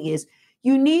dating, is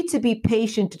you need to be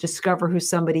patient to discover who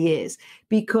somebody is,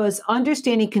 because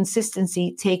understanding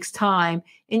consistency takes time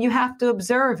and you have to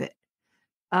observe it.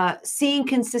 Seeing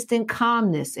consistent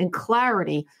calmness and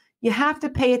clarity, you have to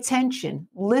pay attention,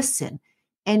 listen.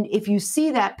 And if you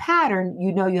see that pattern,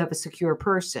 you know you have a secure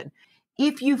person.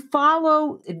 If you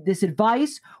follow this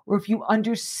advice, or if you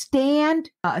understand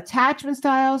attachment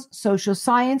styles, social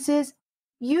sciences,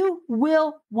 you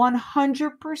will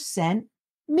 100%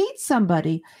 meet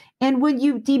somebody. And when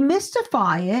you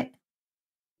demystify it,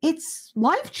 it's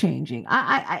life-changing.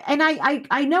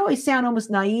 I know I sound almost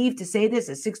naive to say this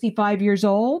at 65 years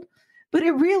old, but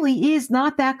it really is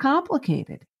not that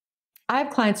complicated. I have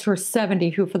clients who are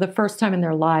 70 who, for the first time in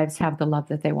their lives, have the love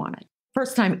that they wanted.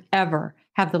 First time ever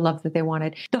have the love that they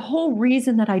wanted. The whole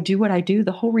reason that I do what I do,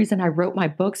 the whole reason I wrote my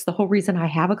books, the whole reason I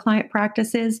have a client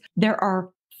practice is there are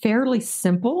fairly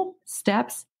simple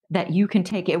steps that you can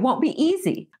take. It won't be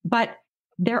easy, but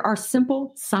there are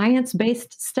simple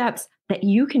science-based steps that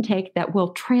you can take that will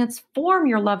transform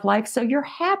your love life so you're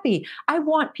happy. I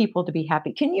want people to be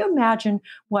happy. Can you imagine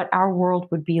what our world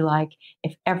would be like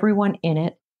if everyone in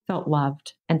it felt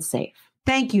loved and safe?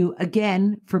 Thank you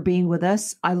again for being with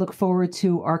us. I look forward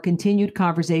to our continued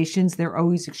conversations. They're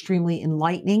always extremely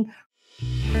enlightening.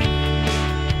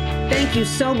 Thank you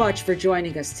so much for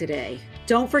joining us today.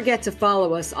 Don't forget to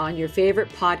follow us on your favorite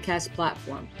podcast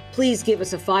platform. Please give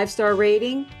us a 5-star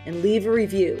rating and leave a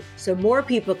review so more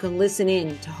people can listen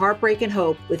in to Heartbreak and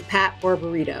Hope with Pat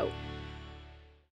Barbarito.